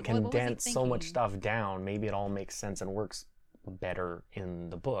have had to what was he condense so much thinking? stuff down. Maybe it all makes sense and works better in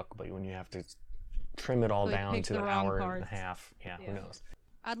the book, but when you have to trim it all So he down picked to the an wrong hour and a parts. half, who knows?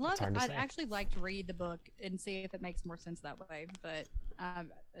 I'd hard to say. actually like to read the book and see if it makes more sense that way, but I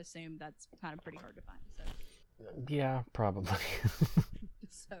assume that's kind of pretty hard to find. So Yeah, probably.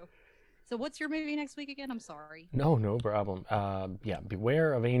 So what's your movie next week again? I'm sorry. No problem.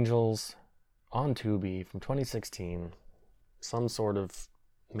 Beware of Angels on Tubi from 2016. Some sort of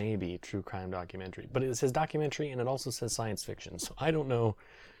maybe true crime documentary. But it says documentary and it also says science fiction. So I don't know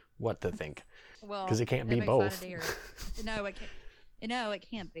what to think. Well, because it can't be I'm both. excited to hear it. No, it can't. No, it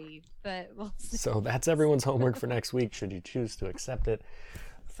can't be. But we'll see. So that's everyone's homework for next week, should you choose to accept it.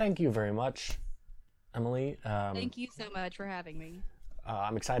 Thank you very much, Emily. Thank you so much for having me.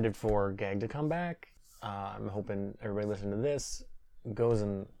 I'm excited for Gag to come back. I'm hoping everybody listening to this goes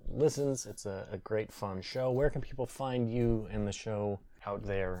and listens. It's a great, fun show. Where can people find you and the show out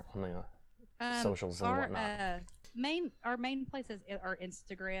there on the socials and whatnot? Our main place is our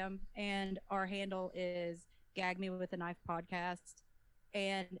Instagram, and our handle is Gag Me with a Knife Podcast,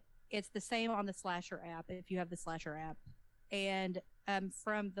 and it's the same on the Slasher app if you have the Slasher app. And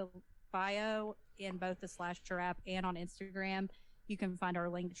from the bio in both the Slasher app and on Instagram, you can find our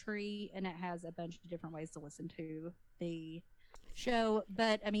link tree, and it has a bunch of different ways to listen to the show.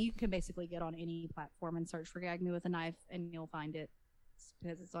 But I mean, you can basically get on any platform and search for Gag Me with a Knife, and you'll find it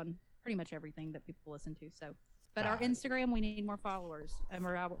because it's on pretty much everything that people listen to. So, but our Instagram, we need more followers. I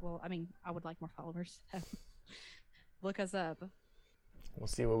would like more followers. So look us up. We'll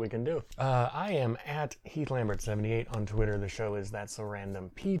see what we can do. I am at HeathLambert78 on Twitter. The show is That's So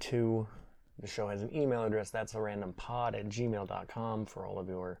Random P2. The show has an email address, that's so randompod@gmail.com, for all of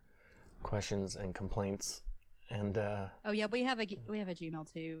your questions and complaints. And oh yeah, we have a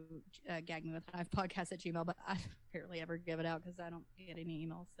Gmail too, Gag Me with a Knife Podcast @gmail, but I barely ever give it out because I don't get any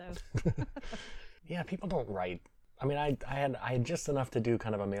emails. So yeah, people don't write. I mean, I had just enough to do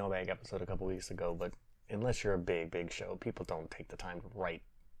kind of a mailbag episode a couple weeks ago, but unless you're a big show, people don't take the time to write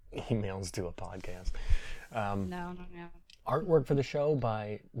emails to a podcast. No. Artwork for the show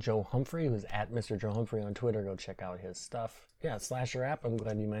by Joe Humphrey, who's at Mr. Joe Humphrey on Twitter. Go check out his stuff. Yeah, Slasher app, I'm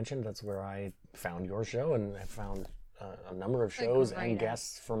glad you mentioned. That's where I found your show, and I found a number of shows and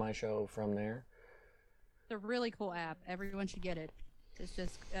guests for my show from there. It's a really cool app. Everyone should get it. It's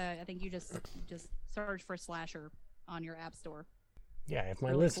just, I think you just search for Slasher on your app store. Yeah, if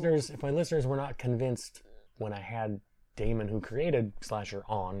my listeners were not convinced when I had Damon, who created Slasher,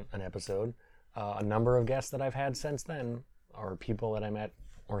 on an episode, a number of guests that I've had since then are people that I met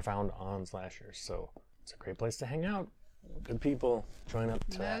or found on Slashers. So it's a great place to hang out. Good people join up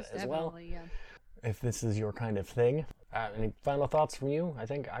to that as well. Yeah. If this is your kind of thing. Any final thoughts from you? I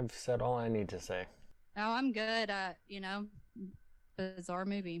think I've said all I need to say. Oh, I'm good. Bizarre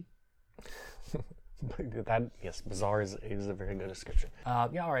movie. Bizarre is a very good description. All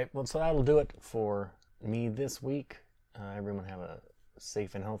right. Well, so that'll do it for me this week. Everyone have a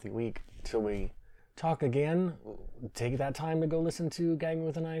safe and healthy week. Till we talk again, take that time to go listen to Gagging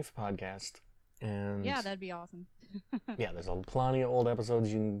with a Knife podcast. And yeah, that'd be awesome. yeah, there's plenty of old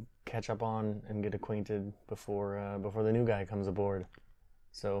episodes you can catch up on and get acquainted before the new guy comes aboard.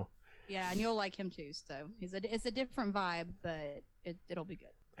 So yeah, and you'll like him too. So it's a different vibe, but it'll be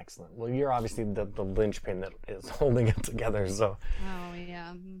good. Excellent. Well, you're obviously the linchpin that is holding it together. So. Oh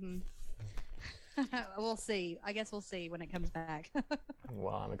yeah. Mm-hmm. We'll see. I guess we'll see when it comes back.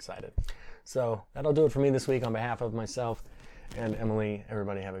 Well, I'm excited. So that'll do it for me this week. On behalf of myself and Emily,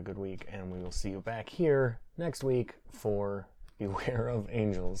 everybody have a good week, and we will see you back here next week for Beware of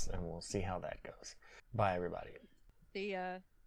Angels, and we'll see how that goes. Bye, everybody. See ya.